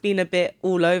now it's been a bit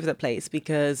all over the place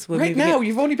because we're Right moving now, it-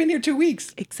 you've only been here 2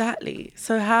 weeks. Exactly.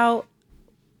 So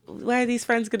where are these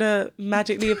friends gonna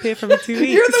magically appear from in 2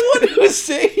 weeks? You're the one who was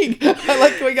saying, I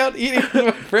like going out eating with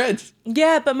my friends.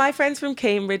 Yeah, but my friends from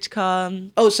Cambridge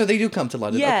come. Oh, so they do come to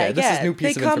London. Yeah, Okay, this is new They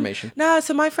piece of come- information. No,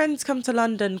 so my friends come to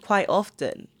London quite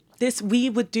often. We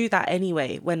would do that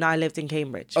anyway when I lived in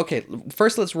Cambridge. Okay,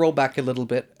 first let's roll back a little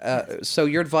bit. So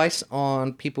your advice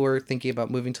on people who are thinking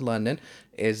about moving to London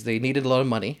is they needed a lot of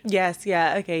money. Yes,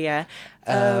 yeah, okay, yeah.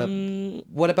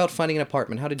 What about finding an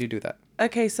apartment? How did you do that?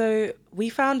 Okay, so we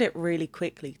found it really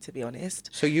quickly, to be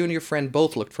honest. So you and your friend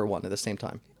both looked for one at the same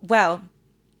time. Well,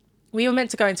 we were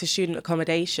meant to go into student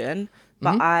accommodation,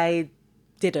 but I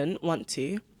didn't want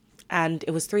to. And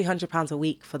it was £300 a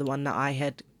week for the one that I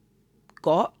had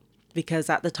got. Because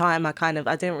at the time, I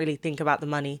didn't really think about the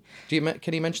money.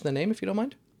 Can you mention the name if you don't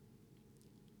mind?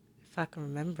 If I can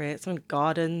remember it, some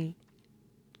garden.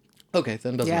 Okay,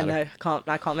 then it doesn't matter. No,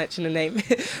 I can't mention the name.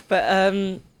 But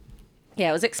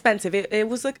yeah, it was expensive. It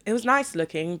was nice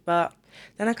looking, but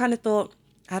then I kind of thought,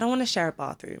 I don't want to share a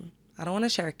bathroom. I don't want to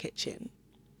share a kitchen.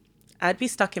 I'd be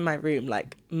stuck in my room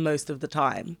like most of the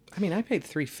time. I mean, I paid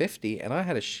 $350 and I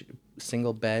had a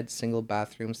single bed, single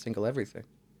bathroom, single everything.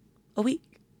 A week?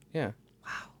 Yeah.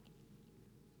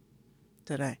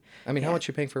 Don't know. I mean, how Yeah. much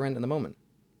are you paying for rent in the moment?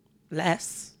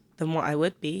 Less than what I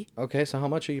would be. Okay, so how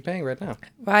much are you paying right now?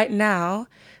 Right now,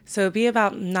 so it'd be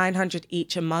about 900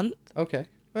 each a month. Okay,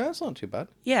 well, that's not too bad.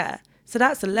 Yeah. So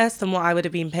that's less than what I would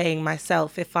have been paying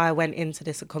myself if I went into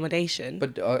this accommodation.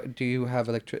 But do you have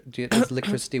is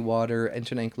electricity, water,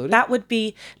 internet included? That would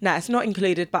be, no, it's not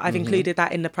included, but I've included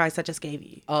that in the price I just gave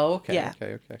you. Oh, okay. Yeah.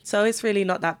 Okay. So it's really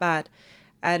not that bad.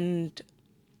 And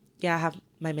yeah, I have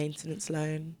my maintenance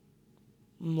loan.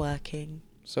 I'm working.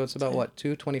 So it's about what,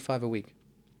 $225 a week?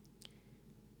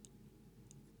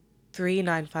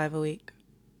 $395 a week.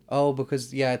 Oh,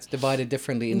 because it's divided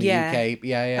differently in the Yeah. UK.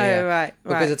 Yeah. Oh, right.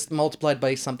 Because it's multiplied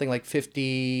by something like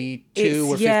 52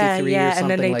 or 53 yeah, or something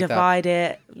and then they like that. divide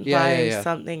it Yeah, by yeah.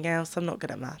 something else. I'm not good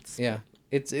at maths. Yeah.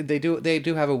 They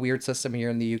do have a weird system here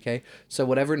in the UK. So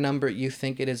whatever number you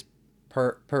think it is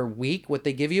per week, what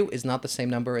they give you is not the same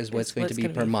number as what it's going to be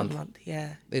per month.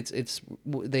 Yeah.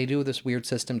 They do this weird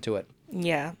system to it.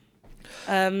 Yeah.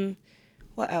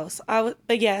 What else?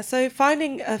 But yeah, so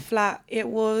finding a flat, it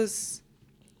was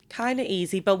kind of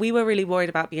easy, but we were really worried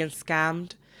about being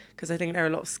scammed because I think there are a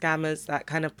lot of scammers that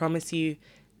kind of promise you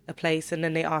a place and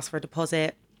then they ask for a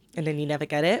deposit and then you never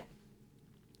get it.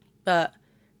 But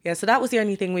yeah, so that was the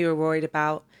only thing we were worried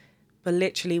about. But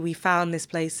literally, we found this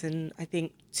place in, I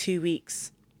think, 2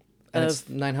 weeks. And it's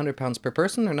 £900 per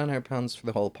person or £900 for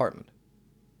the whole apartment?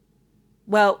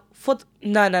 Well,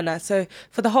 no. So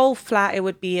for the whole flat, it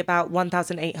would be about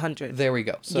 1,800. There we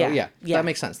go. So Yeah. that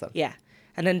makes sense then. Yeah.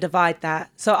 And then divide that.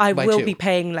 So I By will two. be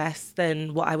paying less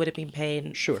than what I would have been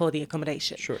paying Sure. for the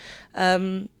accommodation. Sure.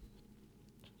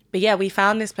 But yeah, we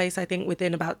found this place, I think,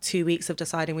 within about 2 weeks of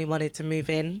deciding we wanted to move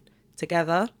in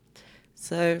together.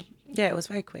 So yeah, it was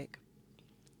very quick.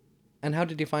 And how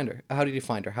did you find her? How did you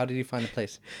find her? How did you find the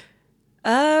place?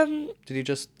 Did you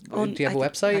just, do you have a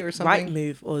website or something?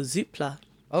 Rightmove or Zoopla.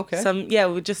 Okay.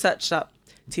 We just searched up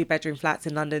 2-bedroom flats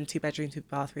in London, 2-bedroom,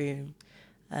 2-bathroom.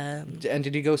 And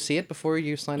did you go see it before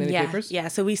you signed any papers? Yeah,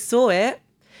 so we saw it.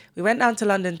 We went down to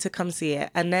London to come see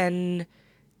it. And then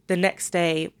the next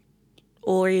day,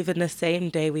 or even the same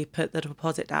day, we put the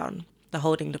deposit down, the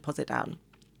holding deposit down.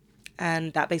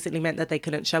 And that basically meant that they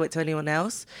couldn't show it to anyone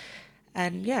else.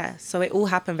 And yeah, so it all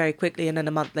happened very quickly. And then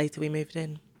a month later, we moved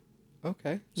in.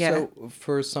 Okay. Yeah. So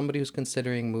for somebody who's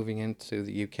considering moving into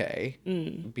the UK,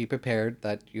 be prepared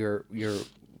that your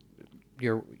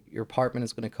apartment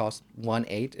is going to cost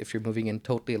 1,800 if you're moving in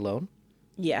totally alone.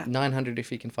 Yeah. 900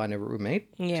 if you can find a roommate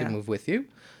Yeah. to move with you.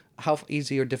 How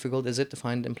easy or difficult is it to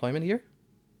find employment here?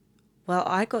 Well,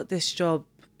 I got this job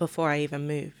before I even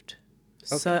moved.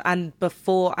 Okay. So, and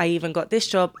before I even got this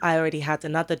job, I already had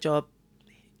another job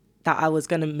that I was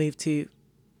going to move to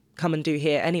come and do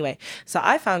here anyway. So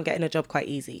I found getting a job quite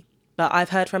easy. But I've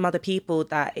heard from other people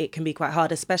that it can be quite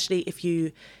hard, especially if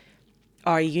you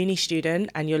are a uni student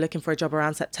and you're looking for a job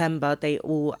around September. They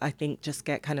all, I think, just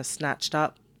get kind of snatched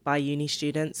up by uni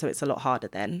students. So it's a lot harder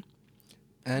then.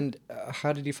 And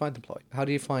how did you find How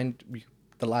do you find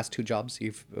the last 2 jobs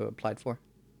you've applied for?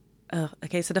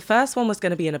 Okay, so the first one was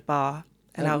going to be in a bar.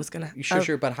 And I was going to...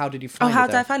 Sure, but how did you find it how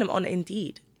did there? I find them? On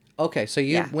Indeed. Okay, so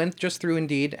you went just through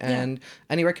Indeed, and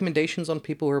any recommendations on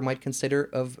people who might consider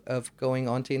of going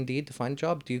on to Indeed to find a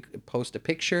job? Do you post a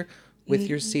picture with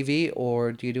your CV,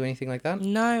 or do you do anything like that?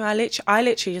 No, I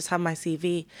literally just have my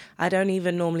CV. I don't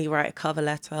even normally write a cover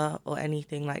letter or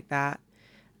anything like that.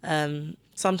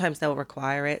 Sometimes they'll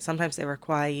require it. Sometimes they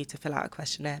require you to fill out a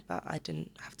questionnaire, but I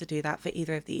didn't have to do that for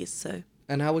either of these. So.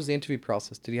 And how was the interview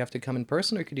process? Did you have to come in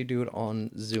person, or could you do it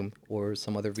on Zoom or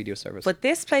some other video service? But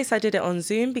this place, I did it on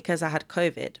Zoom because I had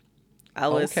COVID.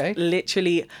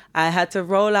 I had to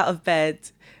roll out of bed,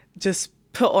 just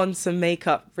put on some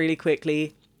makeup really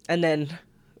quickly, and then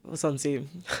it was on Zoom.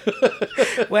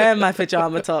 Wearing my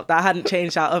pajama top that I hadn't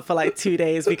changed out of for like 2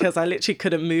 days because I literally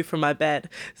couldn't move from my bed.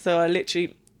 So I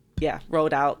literally,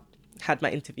 rolled out, had my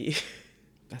interview.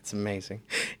 That's amazing.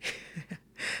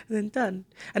 Then done.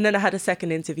 And then I had a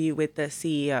second interview with the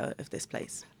CEO of this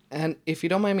place. And if you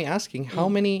don't mind me asking, how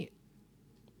many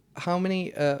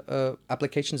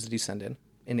applications did you send in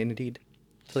Indeed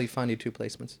till you found your 2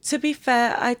 placements? To be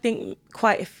fair, I think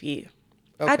quite a few.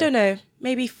 Okay. I don't know,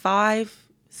 maybe 5,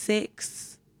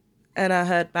 6. And I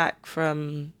heard back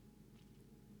from,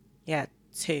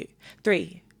 2,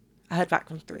 3. I heard back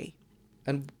from 3.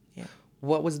 And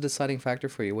what was the deciding factor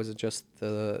for you? Was it just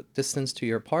the distance to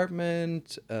your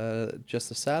apartment, just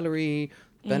the salary,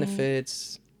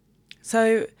 benefits?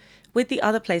 So with the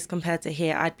other place compared to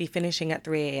here, I'd be finishing at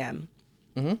 3 a.m.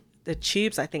 Mm-hmm. The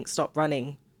tubes, I think, stopped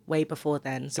running way before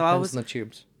then. So Depends on the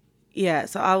tubes. Yeah,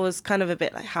 so I was kind of a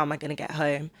bit like, how am I going to get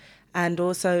home? And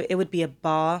also it would be a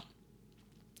bar.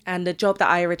 And the job that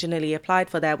I originally applied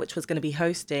for there, which was going to be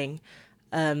hosting,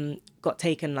 got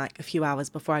taken like a few hours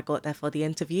before I got there for the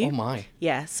interview. Oh my.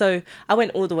 Yeah, so I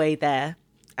went all the way there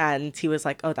and he was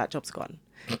like, oh, that job's gone.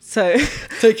 So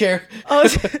take care.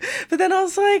 But then I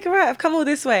was like, all right, I've come all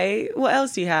this way. What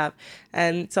else do you have?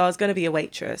 And so I was going to be a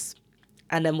waitress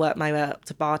and then work my way up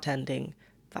to bartending.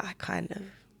 But I kind of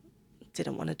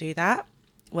didn't want to do that.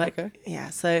 Okay. Yeah,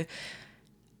 so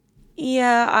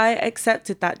I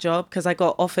accepted that job because I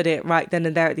got offered it right then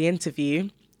and there at the interview,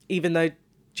 even though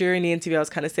during the interview I was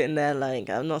kind of sitting there like,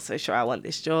 I'm not so sure I want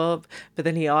this job. But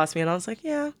then he asked me and I was like,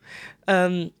 yeah.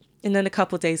 And then a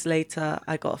couple of days later,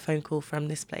 I got a phone call from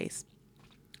this place.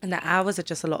 And the hours are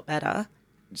just a lot better.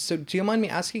 So do you mind me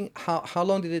asking, how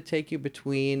long did it take you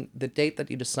between the date that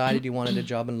you decided you wanted a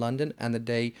job in London and the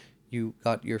day you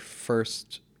got your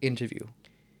first interview?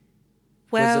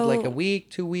 Well, was it like a week,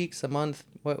 2 weeks, a month?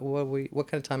 What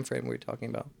kind of time frame were we talking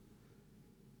about?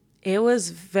 It was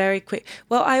very quick.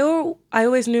 Well, I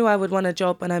always knew I would want a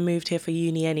job when I moved here for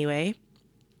uni anyway.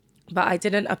 But I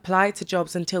didn't apply to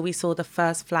jobs until we saw the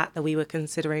first flat that we were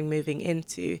considering moving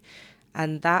into.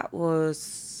 And that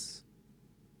was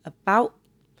about...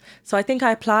 So I think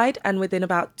I applied and within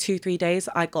about 2-3 days,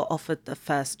 I got offered the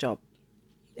first job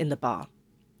in the bar.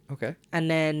 Okay. And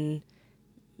then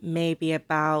maybe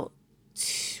about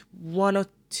 1 or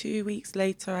 2 weeks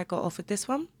later, I got offered this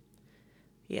one.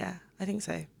 Yeah, I think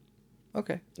so.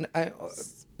 Okay.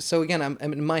 So again, I'm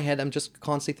in my head. I'm just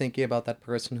constantly thinking about that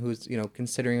person who's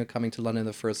considering coming to London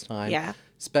the first time. Yeah.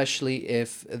 Especially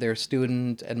if they're a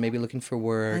student and maybe looking for I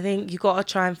work. think you got to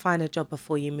try and find a job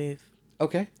before you move.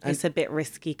 Okay. And It's a bit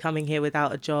risky coming here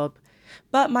without a job.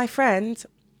 But my friend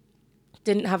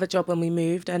didn't have a job when we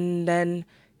moved, and then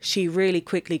she really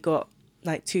quickly got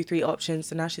like 2-3 options,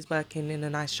 so now she's working in a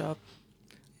nice job.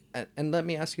 and let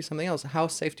me ask you something else. How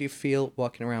safe do you feel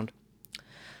walking around?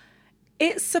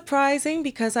 It's surprising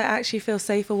because I actually feel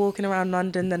safer walking around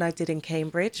London than I did in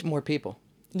Cambridge. More people.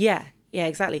 Yeah,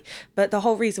 exactly. But the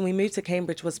whole reason we moved to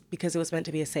Cambridge was because it was meant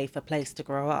to be a safer place to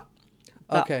grow up.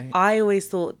 But Okay. I always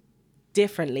thought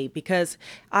differently because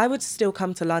I would still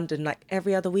come to London like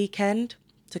every other weekend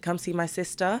to come see my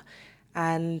sister.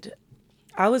 And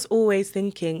I was always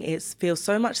thinking it feels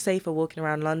so much safer walking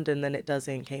around London than it does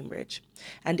in Cambridge.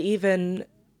 And even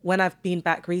when I've been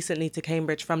back recently to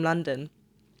Cambridge from London,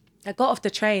 I got off the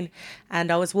train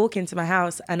and I was walking to my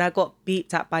house and I got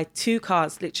beeped at by 2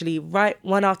 cars, literally right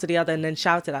one after the other, and then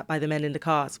shouted at by the men in the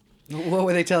cars. What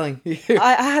were they telling you?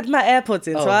 I had my AirPods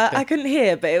in, so okay. I couldn't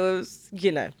hear, but it was,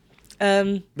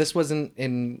 This wasn't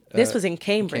in. This was in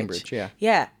Cambridge. Cambridge, yeah.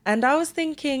 Yeah. And I was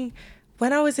thinking,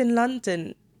 when I was in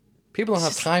London, People don't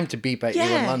have time to beep at you in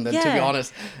Yeah, London, to be yeah.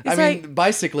 honest. It's I mean, like-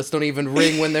 bicyclists don't even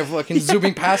ring when they're fucking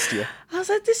zooming past you. I was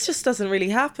like, this just doesn't really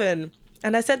happen.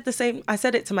 And I said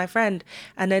it to my friend.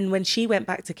 And then when she went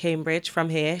back to Cambridge from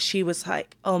here, she was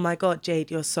like, oh my God,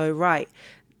 Jade, you're so right.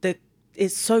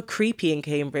 It's so creepy in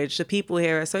Cambridge. The people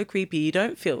here are so creepy. You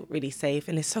don't feel really safe,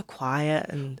 and it's so quiet.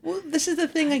 And Well, this is the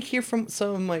thing I hear from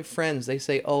some of my friends. They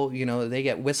say, "Oh, they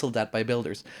get whistled at by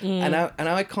builders," and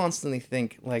I constantly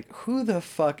think, like, who the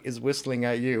fuck is whistling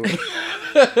at you?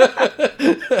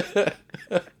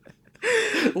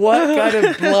 What kind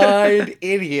of blind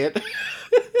idiot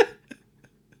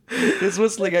is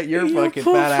whistling at your Your fucking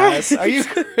poor fat ass? Are you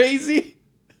crazy?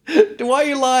 Why are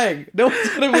you lying? No one's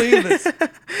gonna believe this.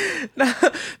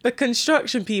 but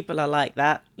construction people are like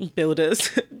that, builders.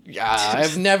 Yeah,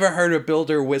 I've never heard a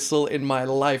builder whistle in my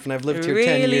life, and I've lived here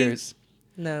 10 Really? years.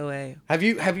 No way. Have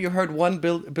you heard one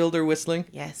builder whistling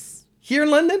Yes. here in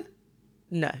London?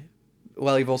 No.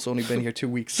 Well, you've also only been here 2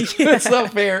 weeks. That's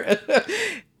not fair.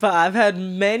 But I've heard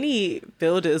many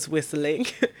builders whistling,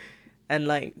 and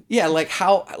like. Yeah, like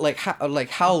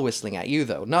howl whistling at you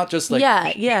though, not just like.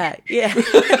 Yeah.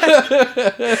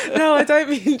 No, I don't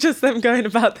mean just them going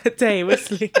about their day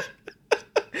whistling.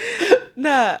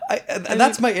 No.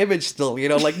 That's my image still,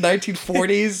 like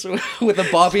 1940s with a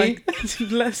bobby.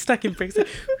 Like, stuck in bricks.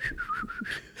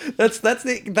 That's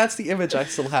the image I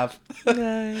still have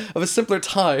No. of a simpler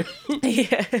time.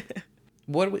 Yeah.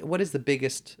 What is the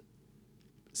biggest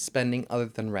spending other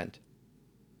than rent?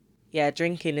 Yeah,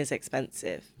 drinking is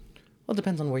expensive. Well, it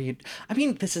depends on where you. I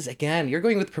mean, this is again. You're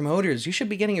going with promoters. You should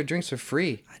be getting your drinks for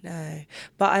free. I know.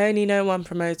 But I only know one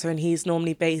promoter, and he's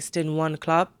normally based in one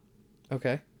club,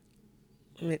 Okay.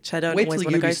 which I don't Wait always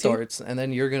till want to go UV to. starts, and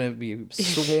then you're gonna be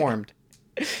swarmed.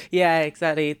 Yeah,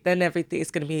 exactly. Then everything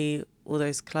is going to be all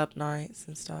those club nights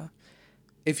and stuff.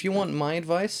 If you want my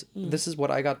advice, this is what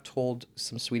I got told.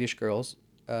 Some Swedish girls,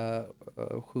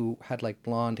 who had like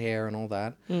blonde hair and all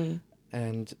that,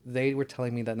 and they were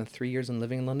telling me that in 3 years in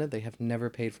living in London, they have never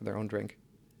paid for their own drink.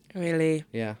 Really?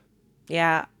 Yeah.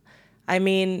 Yeah. I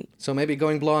mean, So maybe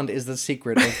going blonde is the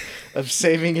secret of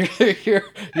saving your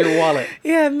wallet.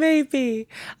 yeah, maybe.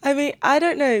 I mean, I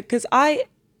don't know, because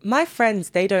my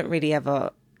friends, they don't really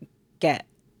ever get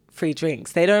free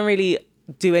drinks. They don't really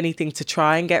do anything to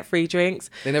try and get free drinks.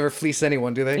 They never fleece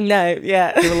anyone, do they? No,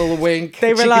 yeah. Give a little wink,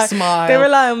 They cheeky rely, smile. they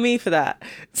rely on me for that.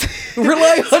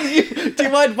 Rely on you. Do you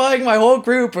mind buying my whole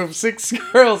group of 6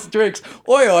 girls drinks?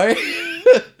 Oi, oi.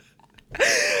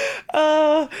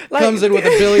 Like, Comes in with a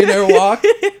billionaire walk.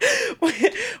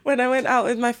 when I went out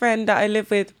with my friend that I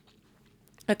live with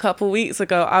a couple weeks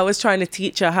ago, I was trying to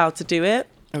teach her how to do it.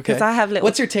 Okay. Because I have little.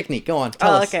 What's your technique? Go on.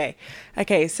 Tell us.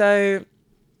 Okay. So,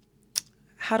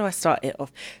 how do I start it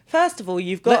off? First of all,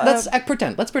 you've got. Let's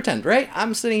pretend. Let's pretend, right?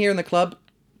 I'm sitting here in the club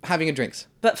having a drinks.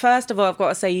 But first of all, I've got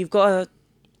to say you've got to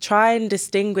try and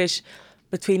distinguish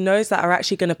between those that are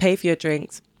actually going to pay for your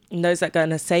drinks and those that are going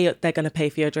to say they're going to pay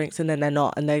for your drinks and then they're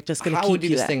not, and they're just going to How keep would you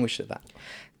you there. distinguish that?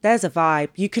 There's a vibe.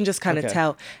 You can just kind of Okay.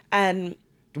 tell. And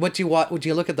What do you want? Would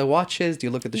you look at the watches? Do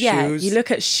you look at the yeah, shoes? you look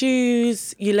at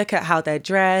shoes, you look at how they're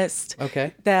dressed,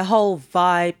 Okay. their whole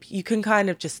vibe. You can kind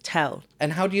of just tell.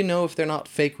 And how do you know if they're not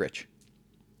fake rich?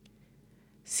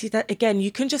 See that again,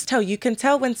 you can just tell. You can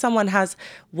tell when someone has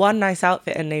one nice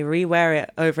outfit and they rewear it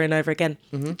over and over again,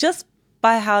 just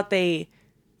by how they,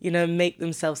 make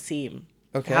themselves seem.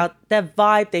 Okay. How their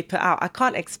vibe they put out. I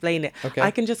can't explain it. Okay.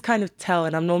 I can just kind of tell,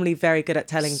 and I'm normally very good at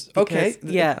telling. Okay.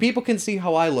 Because, yeah. People can see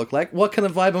how I look like. What kind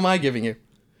of vibe am I giving you?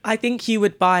 I think you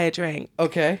would buy a drink.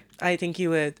 Okay. I think you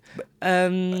would.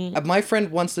 My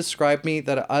friend once described me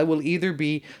that I will either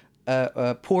be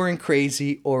poor and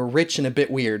crazy or rich and a bit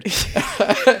weird.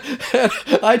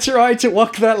 I try to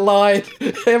walk that line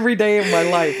every day of my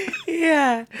life.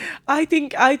 Yeah. I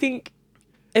think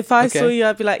if I saw Okay. you,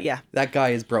 I'd be like, yeah. That guy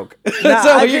is broke. Nah, That's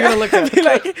how I'd you're be- gonna look I'd at be it.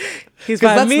 like, he's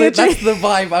Because buying me a drink. that's the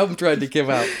vibe I'm trying to give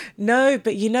out. No,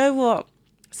 but you know what?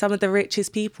 Some of the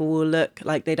richest people will look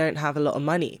like they don't have a lot of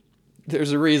money.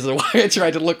 There's a reason why I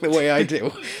try to look the way I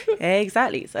do.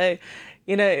 Exactly. So,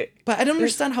 But I don't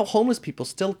understand how homeless people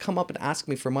still come up and ask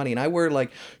me for money, and I wear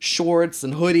like shorts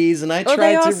and hoodies, and I oh,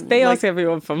 try they to. ask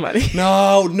everyone for money.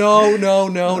 No.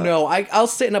 I'll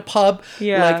sit in a pub,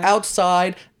 Yeah. like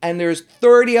outside, and there's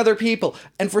 30 other people,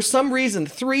 and for some reason,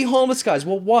 3 homeless guys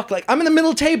will walk like I'm in the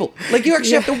middle table. Like you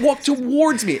actually have to walk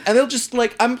towards me, and they'll just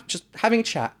like I'm just having a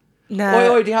chat.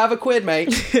 No. Oi, do you have a quid, mate?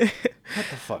 What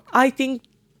the fuck? I think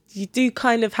you do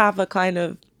kind of have a kind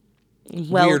of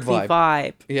wealthy vibe.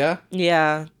 vibe. Yeah.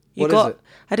 Yeah. You What is got, it?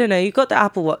 I don't know, you got the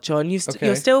Apple Watch on. Okay.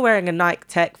 You're still wearing a Nike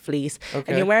Tech fleece. Okay.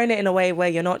 And you're wearing it in a way where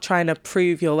you're not trying to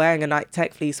prove you're wearing a Nike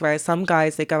Tech fleece. Whereas some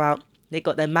guys, they go out, they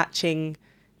got their matching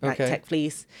Nike Okay. Tech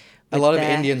fleece. A with lot of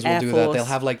their Indians will Air do that. Force. They'll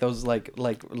have like those like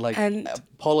And-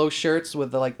 polo shirts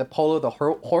with the polo, the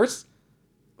horse.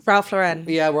 Ralph Lauren.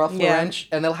 Yeah, Ralph Lauren,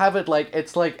 and they'll have it like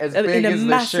it's like as big In a as the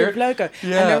massive shirt. logo.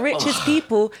 Yeah. And the richest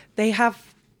people, they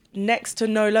have next to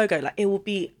no logo. Like it will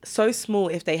be so small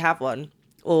if they have one.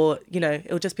 Or,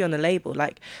 it'll just be on the label.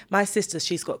 Like my sister,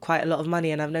 she's got quite a lot of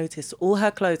money, and I've noticed all her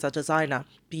clothes are designer,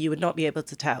 but you would not be able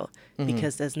to tell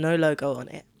because there's no logo on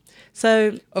it.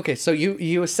 So Okay, so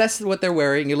you assess what they're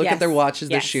wearing, you look at yes, their watches,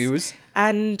 their yes. shoes.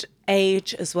 And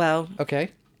age as well.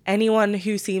 Okay, Anyone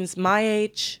who seems my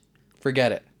age,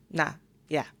 forget it. nah,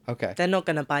 yeah. Okay, They're not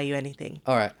going to buy you anything.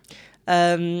 all right.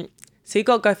 So you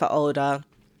got to go for older.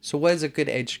 So what is a good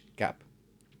age gap?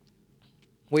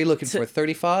 What are you looking for?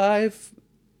 35,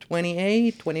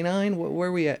 28, 29? Where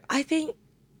are we at? I think,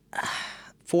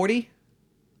 40?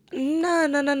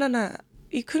 no.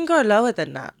 You can go lower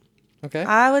than that. Okay.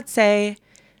 I would say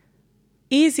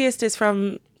easiest is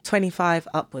from 25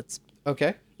 upwards.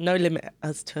 Okay. No limit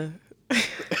as to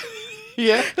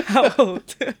Yeah. how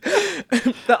old.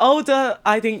 The older,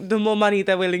 I think, the more money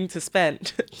they're willing to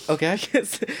spend. Okay.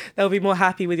 Because they'll be more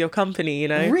happy with your company,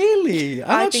 Really? I'm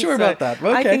I not think sure so. about that.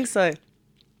 Okay. I think so.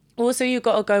 Also, you've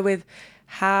got to go with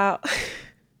how,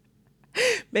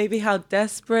 maybe how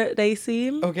desperate they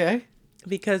seem. Okay.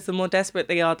 Because the more desperate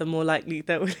they are, the more likely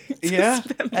they're willing to Yeah.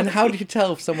 spend And how do you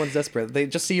tell if someone's desperate? They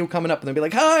just see you coming up and they'll be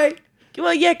like, "Hi."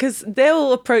 Well, yeah, because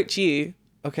they'll approach you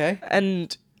Okay.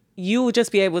 and you will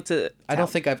just be able to. I don't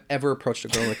think I've ever approached a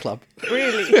girl in a club.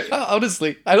 Really?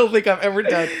 Honestly, I don't think I've ever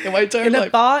done in my entire In a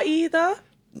life. bar either?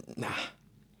 Nah.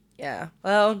 Yeah.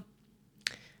 Well,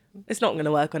 it's not going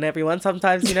to work on everyone.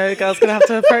 Sometimes, a girl's going to have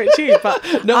to approach you. But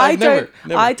No, I've never.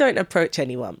 I don't approach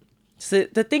anyone. So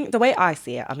the way I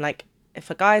see it, I'm like, if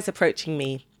a guy is approaching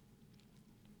me,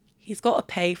 he's got to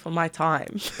pay for my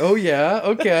time. Oh yeah.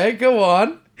 Okay. Go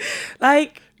on.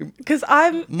 Like, because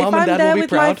Mom if and I'm Dad there will be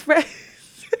with my proud. friends,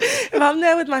 if I'm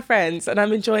there with my friends and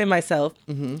I'm enjoying myself,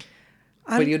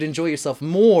 But you'd enjoy yourself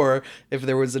more if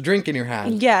there was a drink in your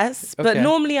hand. yes. But Okay.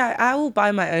 normally I will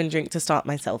buy my own drink to start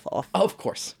myself off Of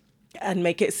course. and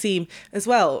make it seem as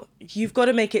well. You've got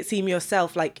to make it seem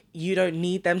yourself like you don't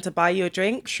need them to buy you a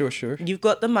drink. Sure. You've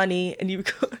got the money and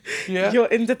Yeah. you're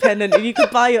independent and you can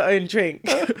buy your own drink.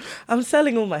 I'm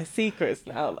selling all my secrets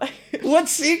now. What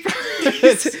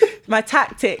secrets? My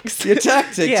tactics. Your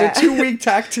tactics. Yeah. Your 2-week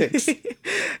tactics.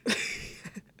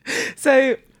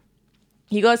 So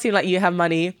you got to seem like you have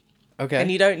money. Okay.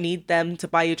 And you don't need them to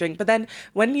buy you a drink. But then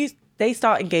when they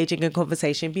start engaging in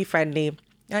conversation, be friendly.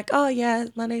 Like, oh yeah,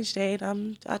 my name's Jade.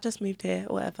 I just moved here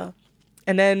or whatever.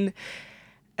 And then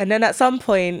at some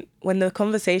point when the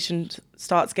conversation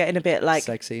starts getting a bit like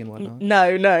Sexy and whatnot.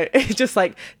 no, just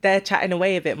like they're chatting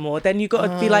away a bit more, then you got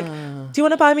to be like, do you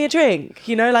want to buy me a drink?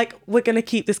 Like we're going to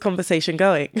keep this conversation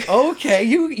going. Okay.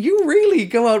 You really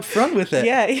go out front with it.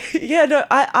 Yeah, no,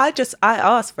 I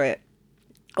ask for it.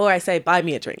 Or I say, buy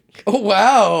me a drink. Oh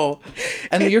wow.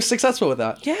 And you're successful with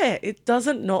that. Yeah, it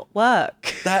doesn't not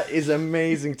work. That is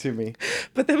amazing to me.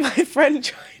 But then my friend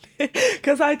tried it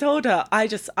because I told her, I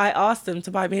asked them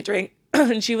to buy me a drink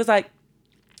and she was like,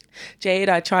 Jade,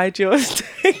 I tried yours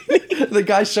technique. The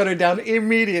guy shut her down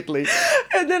immediately.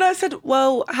 And then I said,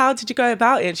 well, how did you go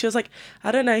about it? And she was like,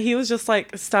 I don't know. He was just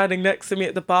like standing next to me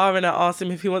at the bar and I asked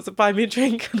him if he wants to buy me a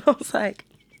drink. And I was like,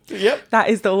 Yep. that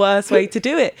is the worst way to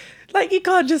do it. Like, you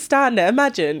can't just stand there.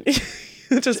 Imagine.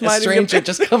 You're just A minding your stranger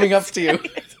just coming up to you.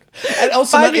 And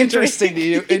also Buy not me a interested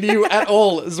in you at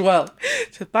all as well.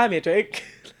 to buy me a drink.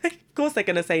 Like, of course they're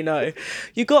going to say no.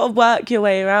 You got to work your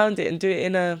way around it and do it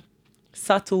in a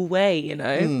subtle way, you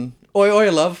know? Oi,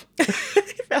 oi, love.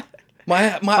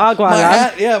 My Agua,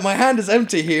 lad. hand, my hand is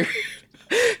empty here.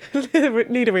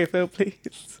 Need a refill,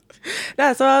 please.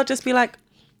 No, so I'll just be like,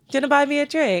 do you want to buy me a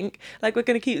drink? Like, we're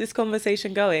going to keep this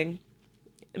conversation going.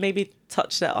 Maybe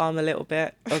touch their arm a little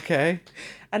bit. Okay.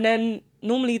 And then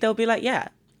normally they'll be like, yeah.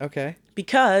 Okay.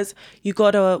 Because you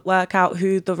got to work out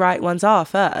who the right ones are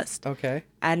first. Okay.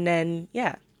 And then,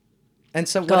 yeah. And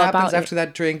so Go what happens about it. after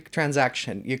that drink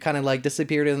transaction? You kind of like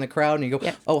disappeared in the crowd and you go,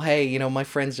 Yeah. oh, hey, my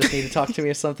friends just need to talk to me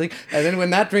or something. And then when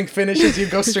that drink finishes, you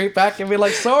go straight back and be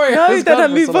like, sorry. No, was then gone I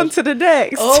for move so on long." to the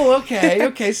next. Oh, okay.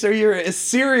 Okay. So you're a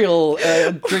serial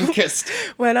drinkist.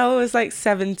 When I was like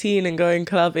 17 and going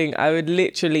clubbing, I would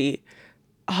literally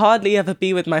hardly ever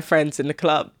be with my friends in the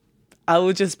club. I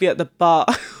would just be at the bar.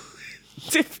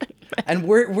 Different. And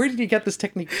where did you get this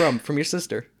technique from? From your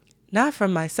sister? Not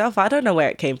from myself. I don't know where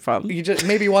it came from. You just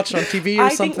maybe watched it on TV or I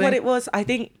something? think what it was, I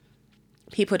think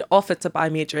people would offer to buy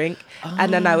me a drink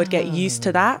and then I would get used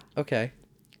to that. Okay.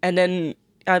 And then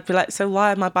I'd be like, so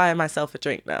why am I buying myself a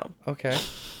drink now? Okay.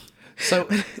 So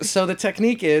the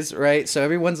technique is, right? So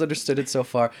everyone's understood it so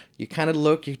far. You kind of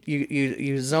look,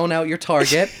 you zone out your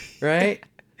target, right?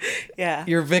 Yeah.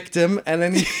 Your victim, and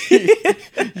then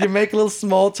you make a little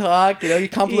small talk, you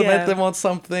compliment Yeah. them on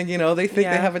something, they think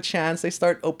Yeah. they have a chance, they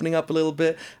start opening up a little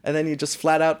bit, and then you just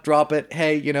flat out drop it,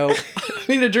 hey, I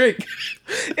need a drink,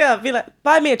 Yeah, I'd be like,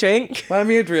 buy me a drink. buy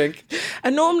me a drink.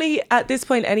 And normally at this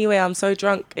point anyway, I'm so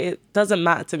drunk, it doesn't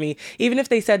matter to me. Even if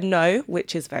they said no,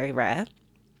 which is very rare,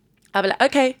 I'll be like,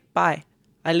 okay, bye.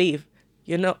 I leave.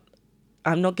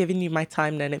 I'm not giving you my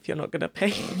time then if you're not going to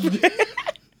pay.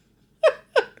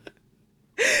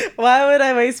 Why would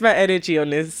I waste my energy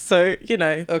on this? So,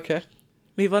 Okay.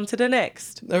 move on to the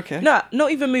next. Okay. No,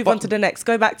 not even move on to the next.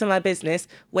 Go back to my business,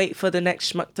 wait for the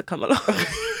next schmuck to come along.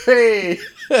 Hey,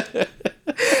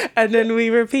 And then we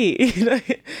repeat.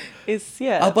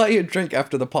 Yeah. I'll buy you a drink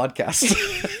after the podcast.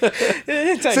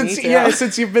 Don't need to.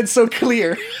 Since you've been so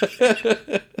clear.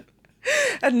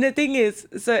 And the thing is,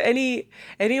 so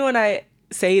anyone I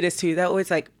say this to, they're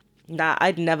always like, nah,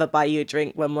 I'd never buy you a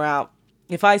drink when we're out.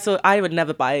 If I would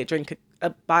never buy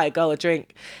buy a girl a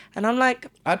drink. And I'm like,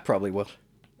 I'd probably will.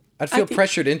 I'd feel think-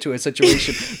 pressured into a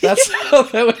situation. That's how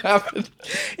that would happen.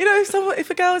 if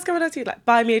a girl is coming up to you like,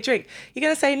 buy me a drink, you're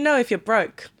gonna say no if you're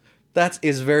broke. That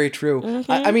is very true. Mm-hmm.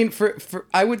 I mean, for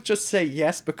I would just say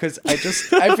yes because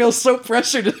I feel so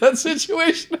pressured in that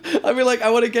situation. I'd be like, I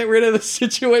want to get rid of the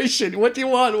situation. What do you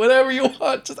want? Whatever you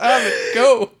want, just have it.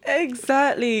 Go.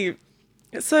 Exactly.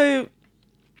 So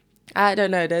I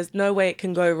don't know. There's no way it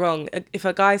can go wrong. If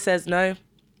a guy says no,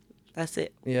 that's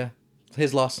it. Yeah,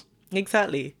 his loss.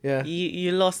 Exactly. Yeah.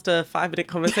 You lost a 5-minute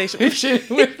conversation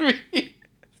With me.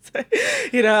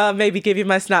 So, maybe give you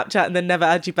my Snapchat and then never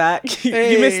add you back.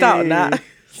 You missed out on that.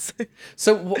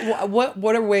 So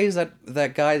what are ways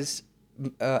that guys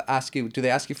ask you? Do they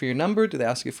ask you for your number? Do they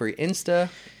ask you for your Insta?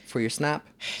 For your Snap?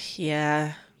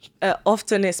 Yeah.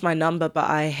 Often it's my number, but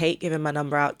I hate giving my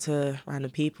number out to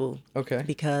random people. Okay.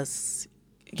 Because,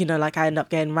 like I end up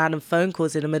getting random phone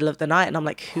calls in the middle of the night and I'm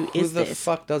like, who is Who the this?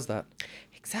 fuck does that?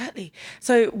 Exactly.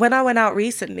 So when I went out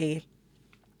recently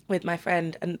with my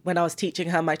friend and when I was teaching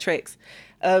her my tricks,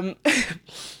 I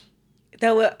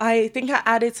think I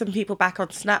added some people back on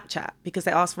Snapchat because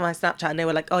they asked for my Snapchat and they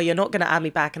were like, oh, you're not going to add me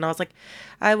back. And I was like,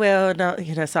 I will. No,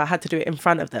 so I had to do it in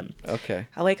front of them. Okay.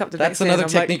 I wake up the next That's day another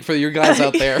and I'm technique for you guys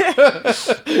out there.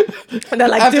 and they're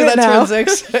like, After do it that now.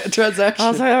 transaction. I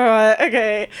was like, all right,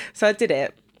 okay. So I did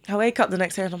it. I wake up the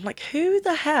next day and I'm like, who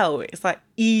the hell? It's like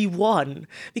E1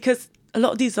 because a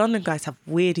lot of these London guys have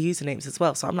weird usernames as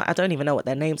well. So I'm like, I don't even know what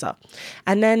their names are.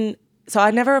 And then, so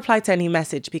I never replied to any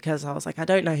message because I was like, I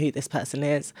don't know who this person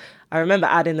is. I remember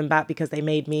adding them back because they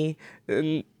made me.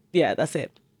 And yeah, that's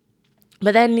it.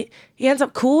 But then he ends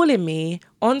up calling me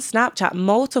on Snapchat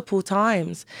multiple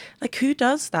times. Like, who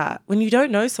does that? When you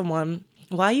don't know someone,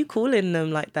 why are you calling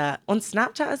them like that? On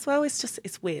Snapchat as well?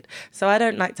 It's weird. So I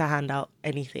don't like to hand out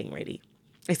anything really,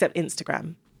 except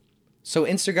Instagram. So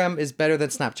Instagram is better than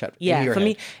Snapchat. in Yeah, your for head.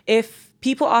 me, if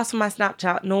people ask for my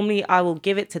Snapchat, normally I will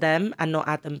give it to them and not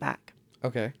add them back.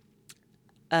 Okay.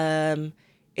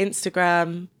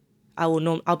 Instagram,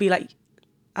 I'll be like,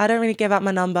 I don't really give out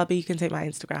my number, but you can take my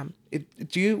Instagram.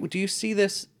 Do you see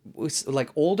this with like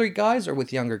older guys or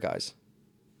with younger guys?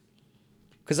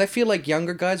 Because I feel like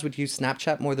younger guys would use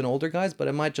Snapchat more than older guys, but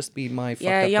it might just be my fucked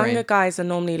up Younger brain. guys are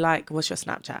normally like, what's your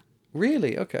Snapchat?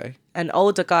 Really? Okay. And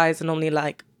older guys are normally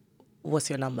like, what's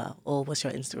your number? Or what's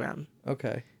your Instagram?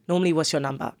 Okay. Normally, what's your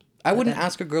number? I wouldn't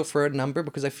ask a girl for a number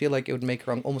because I feel like it would make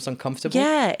her almost uncomfortable.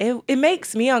 Yeah, it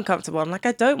makes me uncomfortable. I'm like,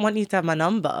 I don't want you to have my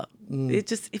number. It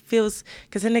feels,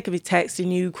 because then they could be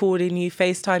texting you, calling you,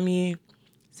 FaceTime you.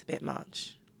 It's a bit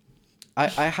much.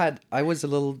 I was a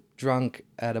little drunk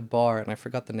at a bar and I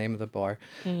forgot the name of the bar,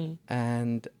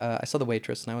 and I saw the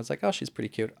waitress and I was like, oh, she's pretty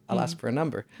cute, I'll ask for a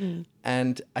number.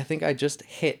 And I think I just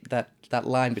hit that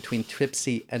line between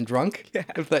tipsy and drunk,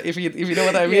 if you know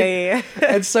what I mean. Yeah.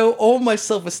 And so all my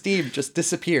self-esteem just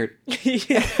disappeared.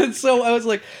 And so I was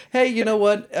like, hey, you know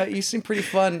what, you seem pretty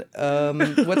fun,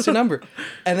 what's your number?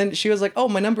 And then she was like, oh,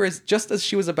 my number is, just as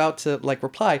she was about to like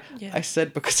reply, I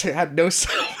said, because I had no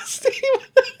self-esteem.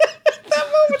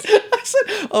 I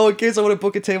said, oh, in case I want to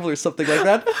book a table or something like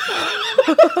that.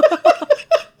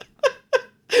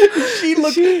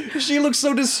 She looked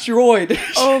so destroyed.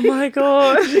 Oh my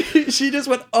God. She just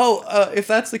went, oh, if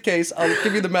that's the case, I'll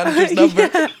give you the manager's number.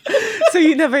 Yeah. So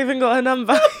you never even got her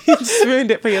number. You just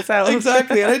ruined it for yourself.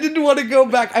 Exactly. And I didn't want to go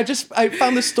back. I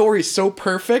found the story so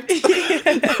perfect.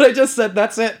 That I just said,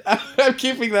 that's it. I'm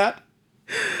keeping that.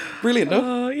 Brilliant, no?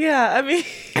 Oh, yeah. I mean,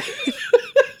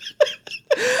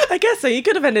 I guess so. You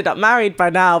could have ended up married by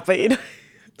now, but you know.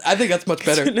 I think that's much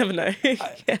better. You never know. Yeah.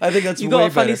 I think that's you way got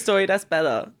a funny better. story. That's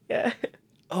better. Yeah.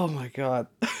 Oh my God.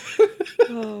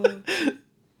 Oh.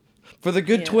 For the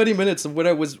good 20 minutes of when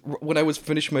I was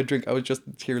finishing my drink, I was just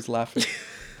in tears laughing.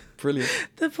 Brilliant.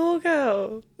 The poor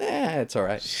girl. It's all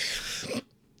right.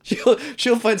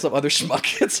 She'll find some other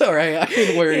schmuck. It's all right. I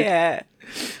ain't worried. Yeah.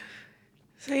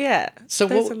 So yeah. So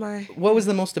those what was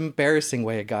the most embarrassing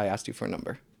way a guy asked you for a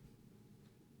number?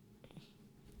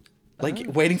 Like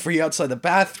waiting for you outside the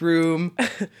bathroom.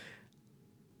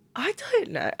 I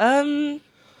don't know.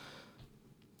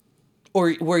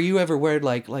 Or were you ever worried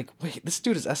like, wait, this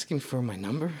dude is asking me for my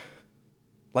number?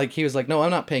 Like he was like, no,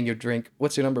 I'm not paying your drink.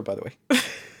 What's your number, by the way?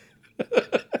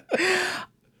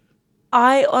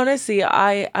 I honestly,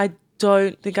 I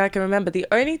don't think I can remember.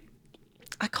 I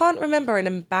can't remember an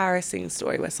embarrassing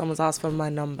story where someone's asked for my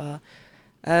number.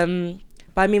 But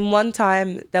I mean, one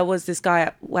time there was this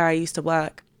guy where I used to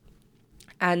work,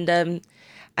 and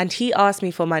he asked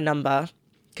me for my number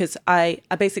because I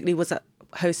basically was a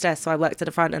hostess, so I worked at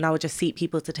the front and I would just seat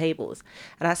people to tables.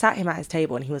 And I sat him at his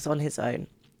table and he was on his own.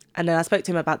 And then I spoke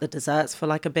to him about the desserts for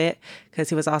like a bit because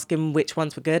he was asking which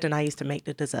ones were good and I used to make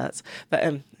the desserts.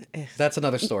 But that's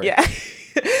another story. Yeah.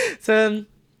 So,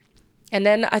 and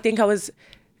then I think I was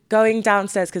going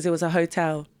downstairs because it was a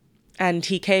hotel and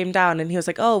he came down and he was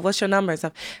like, oh, what's your number and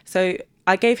stuff. So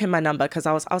I gave him my number because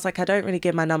I was like, I don't really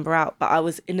give my number out, but I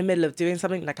was in the middle of doing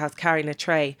something, like I was carrying a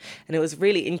tray and it was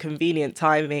really inconvenient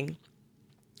timing.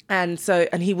 And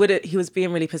he was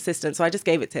being really persistent. So I just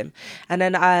gave it to him. And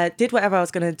then I did whatever I was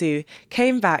going to do,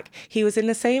 came back. He was in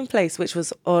the same place, which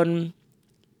was on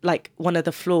like one of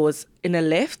the floors in a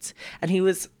lift. And he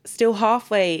was still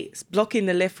halfway blocking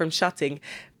the lift from shutting,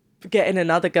 getting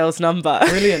another girl's number.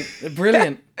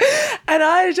 Brilliant. And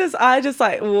I just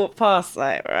like walked past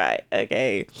like, right,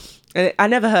 okay. And I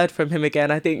never heard from him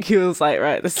again. I think he was like,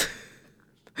 right, that's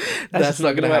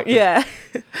not going to happen. Yeah.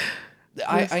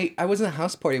 I was in a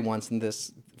house party once in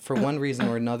this, for one reason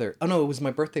or another. Oh no, it was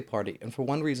my birthday party. And for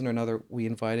one reason or another, we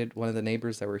invited one of the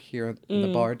neighbors that were here in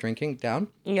the bar drinking down.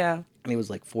 Yeah. And he was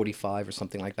like 45 or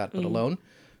something like that, but alone.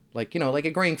 Like, like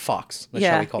a graying fox, that's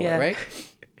how we call it, right?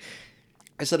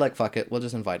 I said, like, fuck it, we'll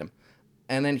just invite him.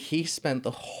 And then he spent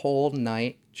the whole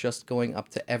night just going up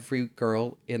to every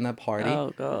girl in the party.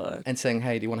 Oh, God. And saying,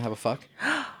 hey, do you want to have a fuck?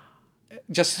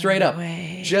 Just straight up.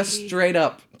 Way. Just straight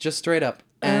up.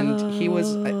 And he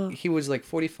was like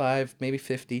 45, maybe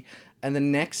 50. And the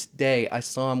next day I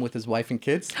saw him with his wife and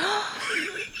kids.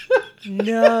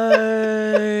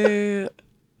 No.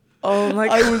 Oh my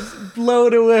God. I was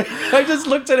blown away. I just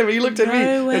looked at him and he looked at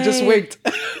me and just winked.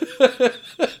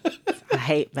 I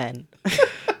hate men.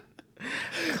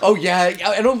 Oh yeah,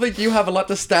 I don't think you have a lot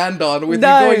to stand on with you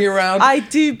going around. I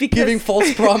do, because giving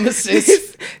false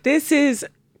promises. This is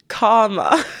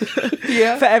karma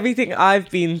for everything I've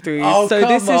been through. Oh, so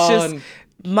this is just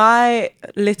my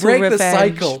little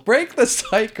revenge. Break the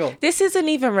cycle. This isn't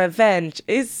even revenge.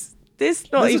 This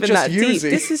not this even is that using. deep.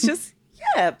 This is just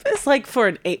it's like for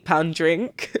an £8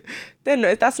 drink. Then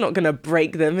that's not gonna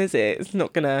break them, is it? It's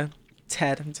not gonna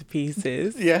tear them to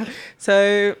pieces. Yeah.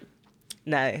 So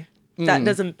no. That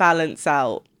doesn't balance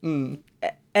out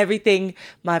everything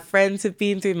my friends have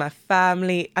been through, my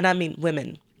family, and I mean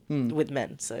women with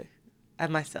men, so,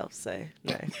 and myself, so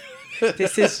no.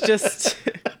 This is just,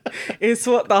 it's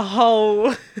what the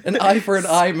whole... An eye for an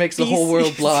eye makes the whole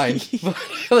world blind. species-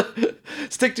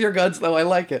 Stick to your guns, though. I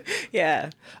like it.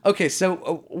 Yeah. Okay,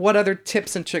 so what other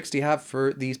tips and tricks do you have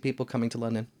for these people coming to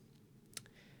London?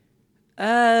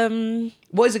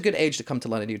 What is a good age to come to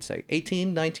London, you'd say?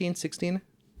 18, 19, 16?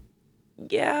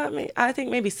 Yeah, I mean, I think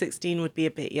maybe 16 would be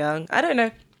a bit young. I don't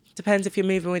know. Depends if you're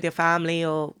moving with your family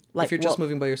or like If you're just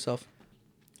moving by yourself?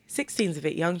 16's a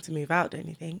bit young to move out, don't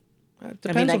you think?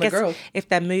 Depends on the girl. If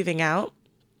they're moving out,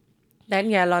 then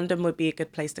yeah, London would be a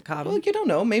good place to come. Well, you don't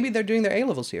know. Maybe they're doing their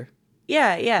A-levels here,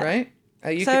 Yeah, yeah. right?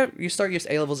 You start your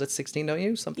A-levels at 16, don't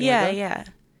you? Something Yeah, like that? yeah.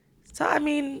 So, I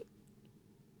mean,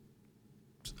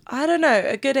 I don't know.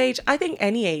 A good age, I think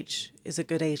any age is a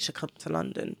good age to come to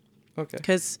London Okay.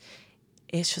 because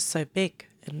it's just so big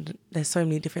and there's so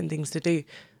many different things to do.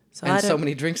 So And I so don't,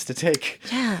 many drinks to take.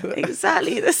 yeah,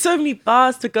 exactly. There's so many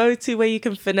bars to go to where you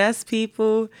can finesse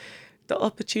people. The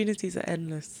opportunities are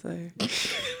endless. So,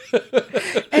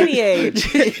 any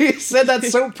age. You said that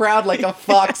so proud, like a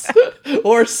fox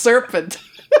or a serpent.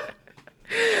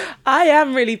 I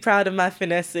am really proud of my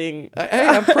finessing. Hey,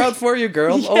 I'm proud for you,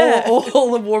 girl. Yeah.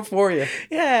 All the more for you.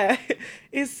 Yeah,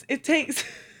 it takes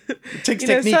It takes you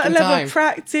know, technique certain and level time. of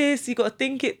practice. You got to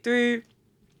think it through.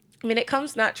 I mean, it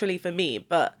comes naturally for me,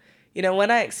 but you know, when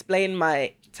I explain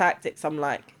my tactics, I'm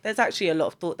like, there's actually a lot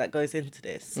of thought that goes into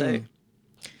this. So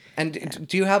And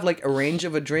do you have like a range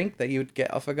of a drink that you would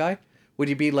get off a guy? Would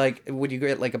you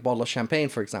get like a bottle of champagne,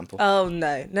 for example? oh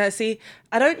no, see,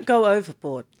 I don't go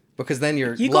overboard. Because then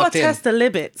you're You locked got to in. test the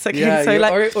limits. Okay, Yeah, so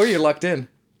like, or you're locked in.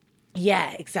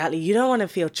 yeah, exactly. You don't want to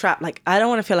feel trapped. Like, I don't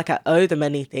want to feel like I owe them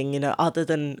anything, you know, other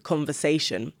than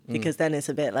conversation, because then it's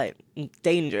a bit like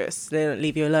dangerous. They don't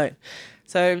leave you alone.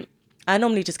 So I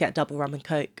normally just get double rum and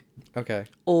coke, Okay.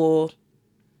 or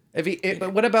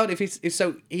But what about if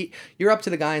you're up to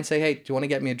the guy and say, hey, do you want to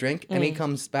get me a drink? And he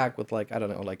comes back with like, I don't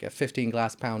know, like a 15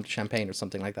 glass pound champagne or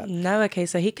something like that. no. Okay,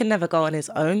 so he can never go on his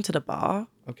own to the bar.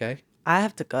 Okay. I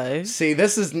have to go.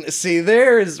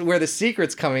 There is where the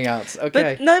secret's coming out.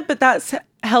 Okay. But no, but that's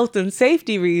health and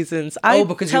safety reasons.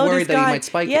 Because you're worried that he might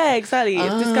spike it. Yeah, exactly.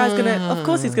 If this guy's of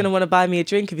course he's gonna want to buy me a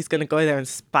drink if he's gonna go there and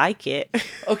spike it.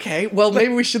 Okay, well,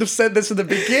 maybe we should have said this in the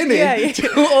beginning. Yeah.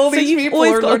 All So these you've people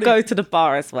always are got to learning. go to the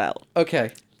bar as well. Okay.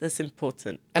 That's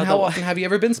important. And how Otherwise- often have you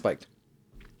ever been spiked?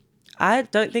 I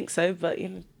don't think so, but you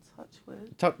know, touch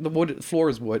wood. The floor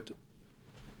is wood.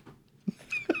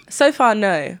 So far,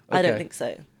 no, I Okay. don't think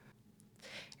so.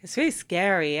 It's really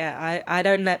scary. Yeah, I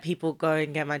don't let people go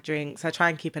and get my drinks. I try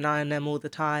and keep an eye on them all the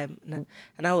time, and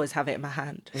I always have it in my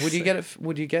hand. Would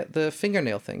you get the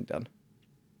fingernail thing done?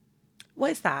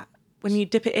 What is that? When you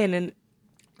dip it in and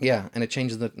Yeah, and it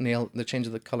changes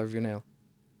the color of your nail.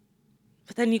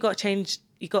 but then you got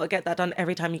to get that done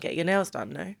every time you get your nails done,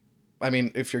 no? I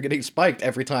mean, if you're getting spiked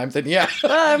every time, then yeah.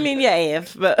 Well, I mean, yeah,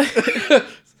 but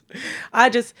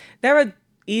there are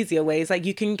easier ways. Like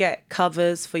you can get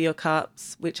covers for your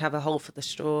cups, which have a hole for the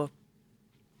straw.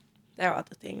 There are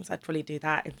other things. I'd probably do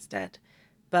that instead.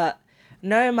 But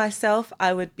knowing myself,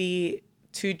 I would be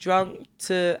too drunk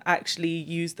to actually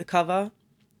use the cover.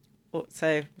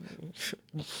 So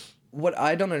What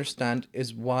I don't understand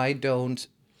is why don't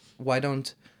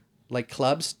like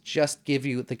clubs just give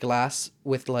you the glass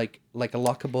with like a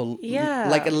lockable Yeah.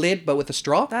 like a lid but with a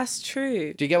straw? that's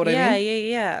true. Do you get what I yeah, mean?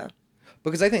 Yeah, yeah.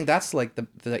 Because I think that's like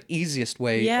the easiest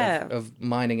way Yeah. of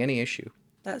mining any issue.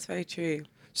 That's very true.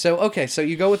 So okay, so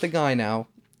you go with the guy now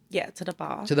Yeah, to the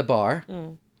bar. to the bar,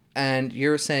 and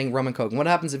you're saying rum and coke. And what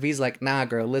happens if he's like, "Nah,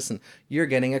 girl, listen, you're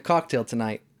getting a cocktail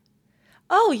tonight."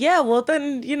 Oh, yeah, well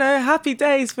then, you know, happy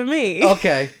days for me.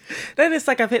 Okay, Then it's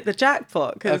like I've hit the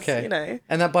jackpot because, okay. you know.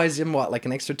 And that buys him what, like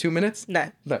an extra 2 minutes?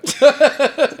 No. No.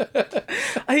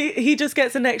 He just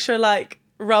gets an extra, like,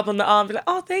 rub on the arm, be like,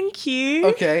 oh, thank you.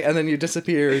 Okay, and then you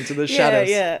disappear into the Yeah, shadows.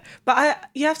 yeah. But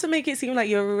you have to make it seem like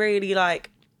you're really, like,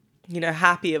 you know,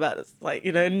 happy about this. Like,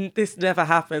 you know, this never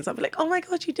happens. I'll be like, oh my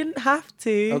God, you didn't have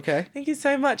to. Okay. Thank you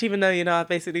so much, even though, you know, I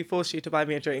basically forced you to buy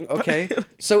me a drink. Okay.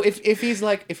 So if he's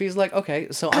like, okay,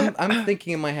 so I'm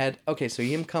thinking in my head, okay, so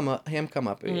him come up,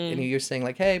 and you're saying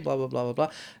like, hey, blah blah blah blah blah,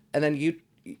 and then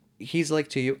he's like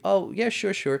to you, oh yeah,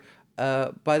 sure.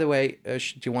 By the way,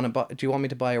 do you want me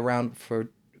to buy a round for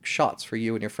shots for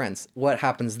you and your friends? What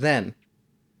happens then?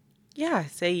 Yeah, I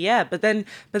say yeah. But then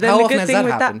How the often good has thing that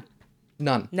with happened? that,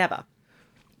 None. never.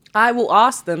 I will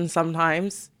ask them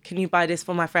sometimes, can you buy this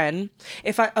for my friend?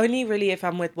 If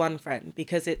I'm with one friend,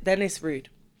 because then it's rude.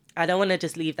 I don't want to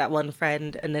just leave that one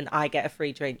friend and then I get a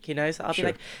free drink, you know? So I'll be Sure.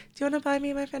 like, do you want to buy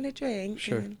me and my friend a drink?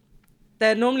 Sure. And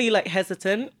they're normally like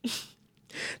hesitant.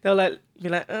 They'll like be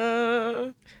like,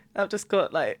 I've just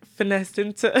got like finessed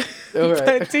into All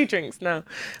right. 2 drinks now.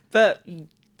 But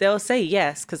they'll say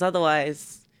yes, because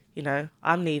otherwise, you know,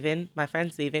 I'm leaving, my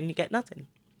friend's leaving, you get nothing.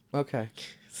 Okay.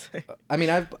 So, I mean,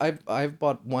 I've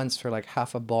bought once for like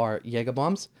half a bar Jaeger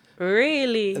bombs.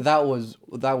 really? That was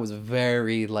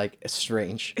very like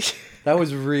strange. That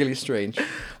was really strange.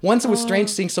 Once it was strange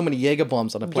seeing so many Jaeger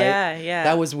bombs on a plate. Yeah, yeah.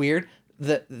 That was weird.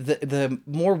 The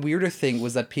more weirder thing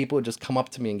was that people would just come up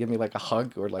to me and give me like a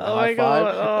hug or like a Oh high my five.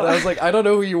 God, oh. And I was like, I don't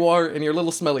know who you are and you're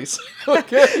little smellies.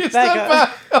 Okay, step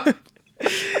guy. back.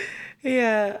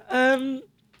 Yeah.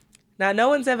 Now, no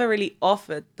one's ever really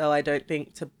offered, though, I don't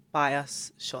think, to buy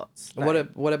us shots. No.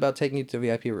 What about taking you to the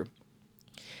VIP room?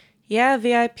 Yeah,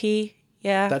 VIP.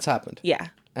 Yeah. That's happened. Yeah.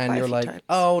 And quite a you're few like, times.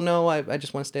 oh no, I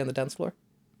just want to stay on the dance floor.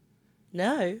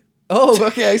 No. Oh,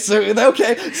 okay. So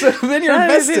then you're No,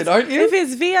 invested, aren't you? If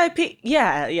it's VIP,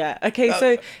 yeah, yeah. Okay,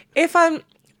 so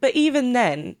but even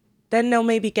then they'll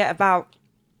maybe get about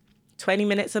 20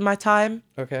 minutes of my time.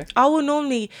 Okay. I will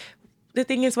normally, the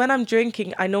thing is, when I'm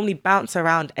drinking, I normally bounce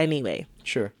around anyway.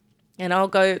 Sure. And I'll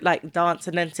go like dance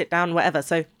and then sit down, whatever.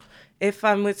 So if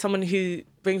I'm with someone who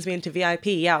brings me into VIP,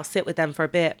 yeah, I'll sit with them for a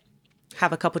bit,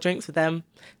 have a couple drinks with them.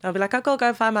 And I'll be like, I'll go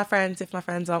and find my friends if my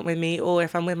friends aren't with me, or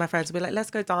if I'm with my friends, I'll be like,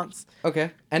 let's go dance.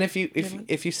 Okay. And if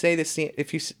you say this,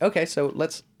 okay, so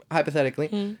let's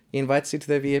hypothetically, he invites you to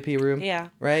the VIP room. Yeah.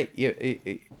 Right.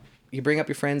 You bring up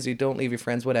your friends. You don't leave your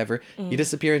friends. Whatever. You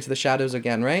disappear into the shadows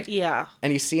again. Right. Yeah.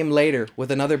 And you see him later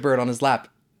with another bird on his lap.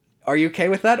 Are you okay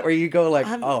with that, or you go like,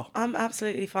 I'm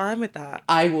absolutely fine with that.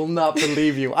 I will not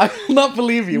believe you. I will not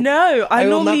believe you. No, I will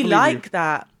not normally believe like you.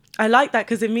 that. I like that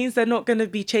because it means they're not going to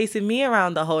be chasing me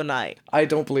around the whole night. I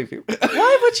don't believe you.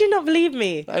 Why would you not believe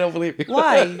me? I don't believe you.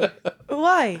 Why?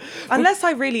 Why? Unless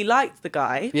I really liked the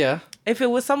guy. Yeah. If it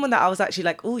was someone that I was actually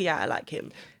like, oh yeah, I like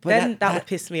him, But then that that- would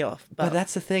piss me off. But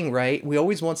that's the thing, right? We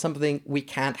always want something we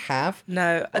can't have.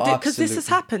 No, because this has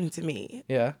Absolutely. happened to me.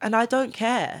 Yeah. And I don't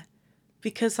care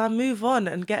because I move on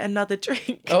and get another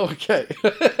drink. Oh, okay.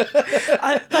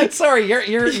 Sorry, your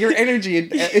energy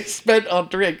is spent on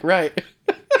drink, right?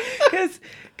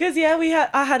 Because yeah,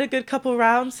 I had a good couple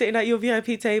rounds sitting at your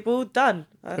VIP table. Done.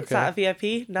 I sat at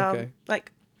VIP. Now, Okay.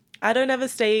 like, I don't ever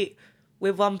stay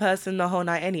with one person the whole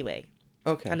night anyway.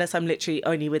 Okay. Unless I'm literally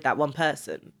only with that one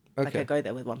person. Like, Okay. I go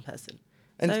there with one person.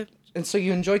 And so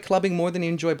you enjoy clubbing more than you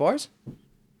enjoy bars?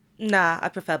 Nah, I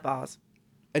prefer bars.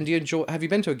 And do you enjoy? Have you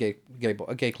been to a gay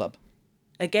club?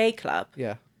 A gay club?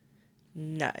 Yeah.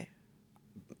 No.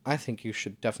 I think you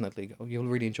should definitely go. You'll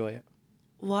really enjoy it.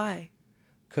 Why?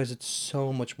 Because it's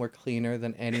so much more cleaner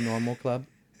than any normal club.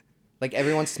 Like,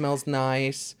 everyone smells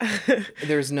nice.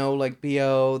 There's no, like,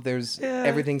 BO.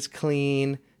 Everything's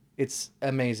clean. It's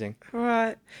amazing.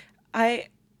 Right.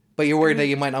 But you're worried that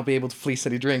you might not be able to fleece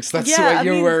any drinks. That's Yeah, what I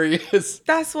your mean- worry is.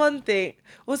 That's one thing.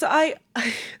 Also, I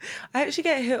actually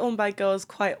get hit on by girls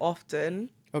quite often.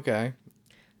 Okay.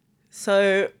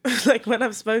 So, like, when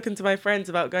I've spoken to my friends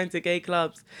about going to gay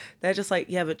clubs, they're just like,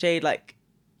 yeah, but Jade, like,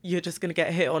 you're just going to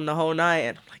get hit on the whole night.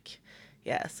 And I'm like,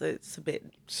 yeah, so it's a bit...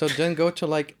 So then go to,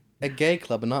 like, a gay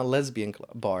club and not a lesbian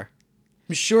bar.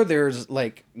 I'm sure there's,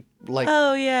 like...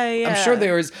 Oh, yeah, yeah. I'm sure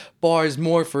there's bars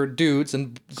more for dudes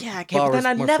and Yeah, okay, but bars then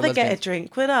I'd more for never get a lesbians.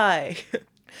 drink, would I?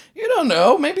 You don't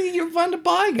know. Maybe you'll find a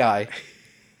bi guy.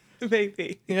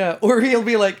 Maybe. Yeah. Or he'll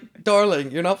be like, darling,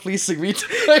 you're not fleecing me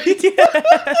tonight.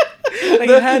 Like,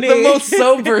 honey. the most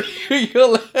sober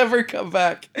you'll ever come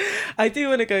back. I do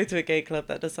want to go to a gay club.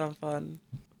 That does sound fun.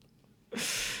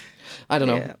 I don't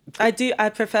know. Yeah. I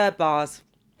prefer bars.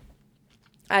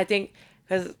 I think,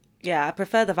 because, yeah, I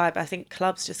prefer the vibe. I think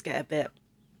clubs just get a bit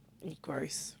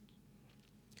gross.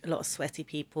 A lot of sweaty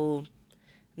people.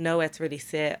 Nowhere to really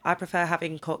sit. I prefer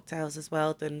having cocktails as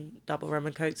well than double rum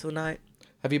and cokes all night.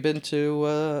 Have you been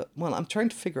to, well, I'm trying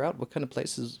to figure out what kind of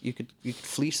places you could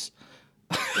fleece.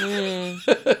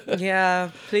 Yeah,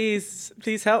 please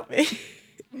help me.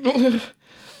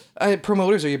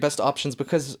 Promoters are your best options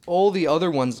because all the other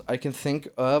ones I can think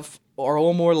of are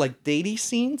all more like datey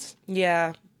scenes,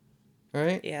 Yeah,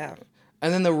 right? yeah.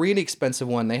 And then the really expensive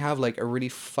one, they have like a really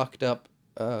fucked up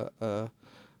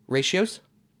ratios.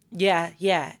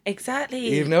 Yeah, exactly.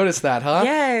 You've noticed that, huh?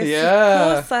 Yes, Yeah.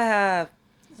 of course I have.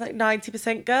 It's like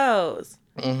 90% girls.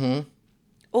 Mm-hmm.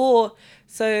 Or,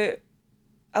 so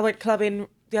I went clubbing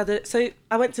so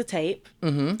I went to Tape,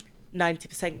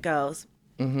 90% girls.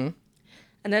 Mm-hmm.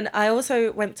 And then I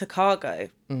also went to Cargo,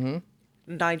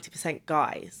 90%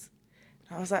 guys.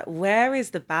 And I was like, where is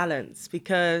the balance?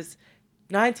 Because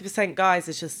 90% guys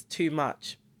is just too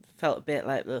much. Felt a bit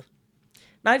like the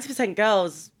 90%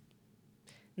 girls,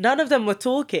 none of them were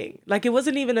talking. Like, it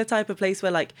wasn't even a type of place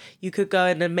where, like, you could go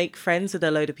in and make friends with a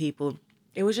load of people.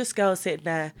 It was just girls sitting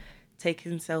there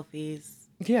taking selfies.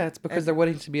 Yeah, it's because they're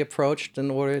waiting to be approached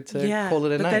in order to call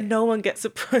it a but night. then no one gets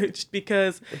approached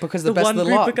because the best of the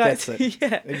lot gets it.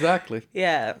 Yeah, Exactly.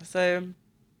 yeah. So,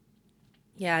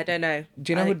 yeah, I don't know.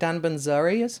 Do you know who Dan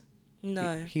Banzari is?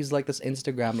 No. He's like this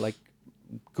Instagram like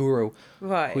guru,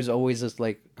 Right. who's always just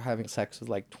like having sex with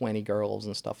like 20 girls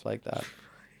and stuff like that.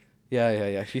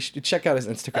 Yeah. You should check out his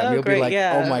Instagram. You'll great, be like,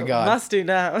 yeah. oh my god. Must do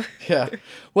now. Yeah.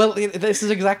 Well, this is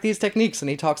exactly his techniques, and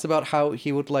he talks about how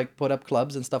he would like put up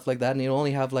clubs and stuff like that, and he'd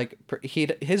only have like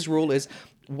his rule is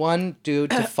 1 dude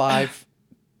to 5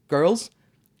 girls.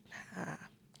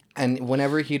 And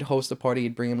whenever he'd host a party,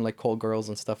 he'd bring him like cold girls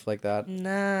and stuff like that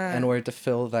Nah. in order to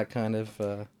fill that kind of.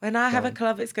 When I have a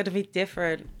club, it's going to be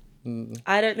different.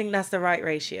 I don't think that's the right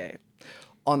ratio.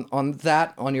 On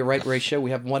your right ratio,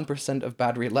 we have 1% of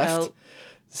battery left. Oh.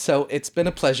 So it's been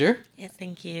a pleasure, Yeah,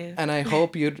 thank you. and I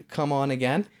hope you'd come on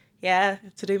again Yeah,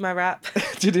 to do my rap.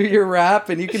 to do your rap,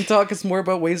 and you can talk us more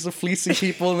about ways of fleecing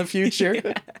people in the future.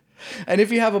 Yeah. And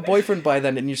if you have a boyfriend by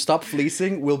then and you stop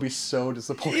fleecing, we'll be so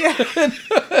disappointed.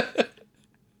 Yeah.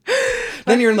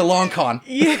 Then you're in the long con.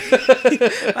 Yeah.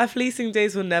 My fleecing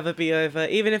days will never be over.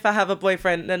 Even if I have a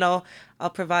boyfriend, then I'll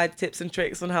provide tips and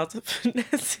tricks on how to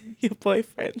finesse your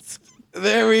boyfriends.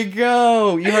 There we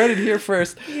go. You heard it here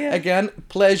first. Yeah. Again,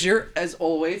 pleasure as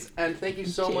always, and thank you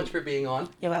so much for being on.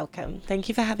 You're welcome. Thank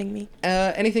you for having me.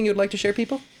 Anything you'd like to share,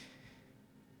 people?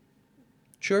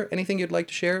 Sure. Anything you'd like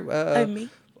to share? Me.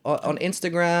 On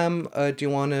Instagram, do you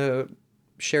want to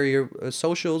share your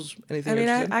socials? Anything? I mean,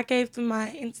 you're interested in? I gave them my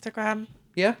Instagram.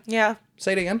 Yeah? Yeah.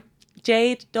 Say it again.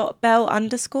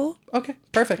 Jade.bell_. Okay,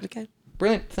 perfect. Okay.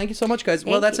 Brilliant. Thank you so much, guys.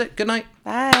 Well, that's it. Good night.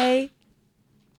 Bye.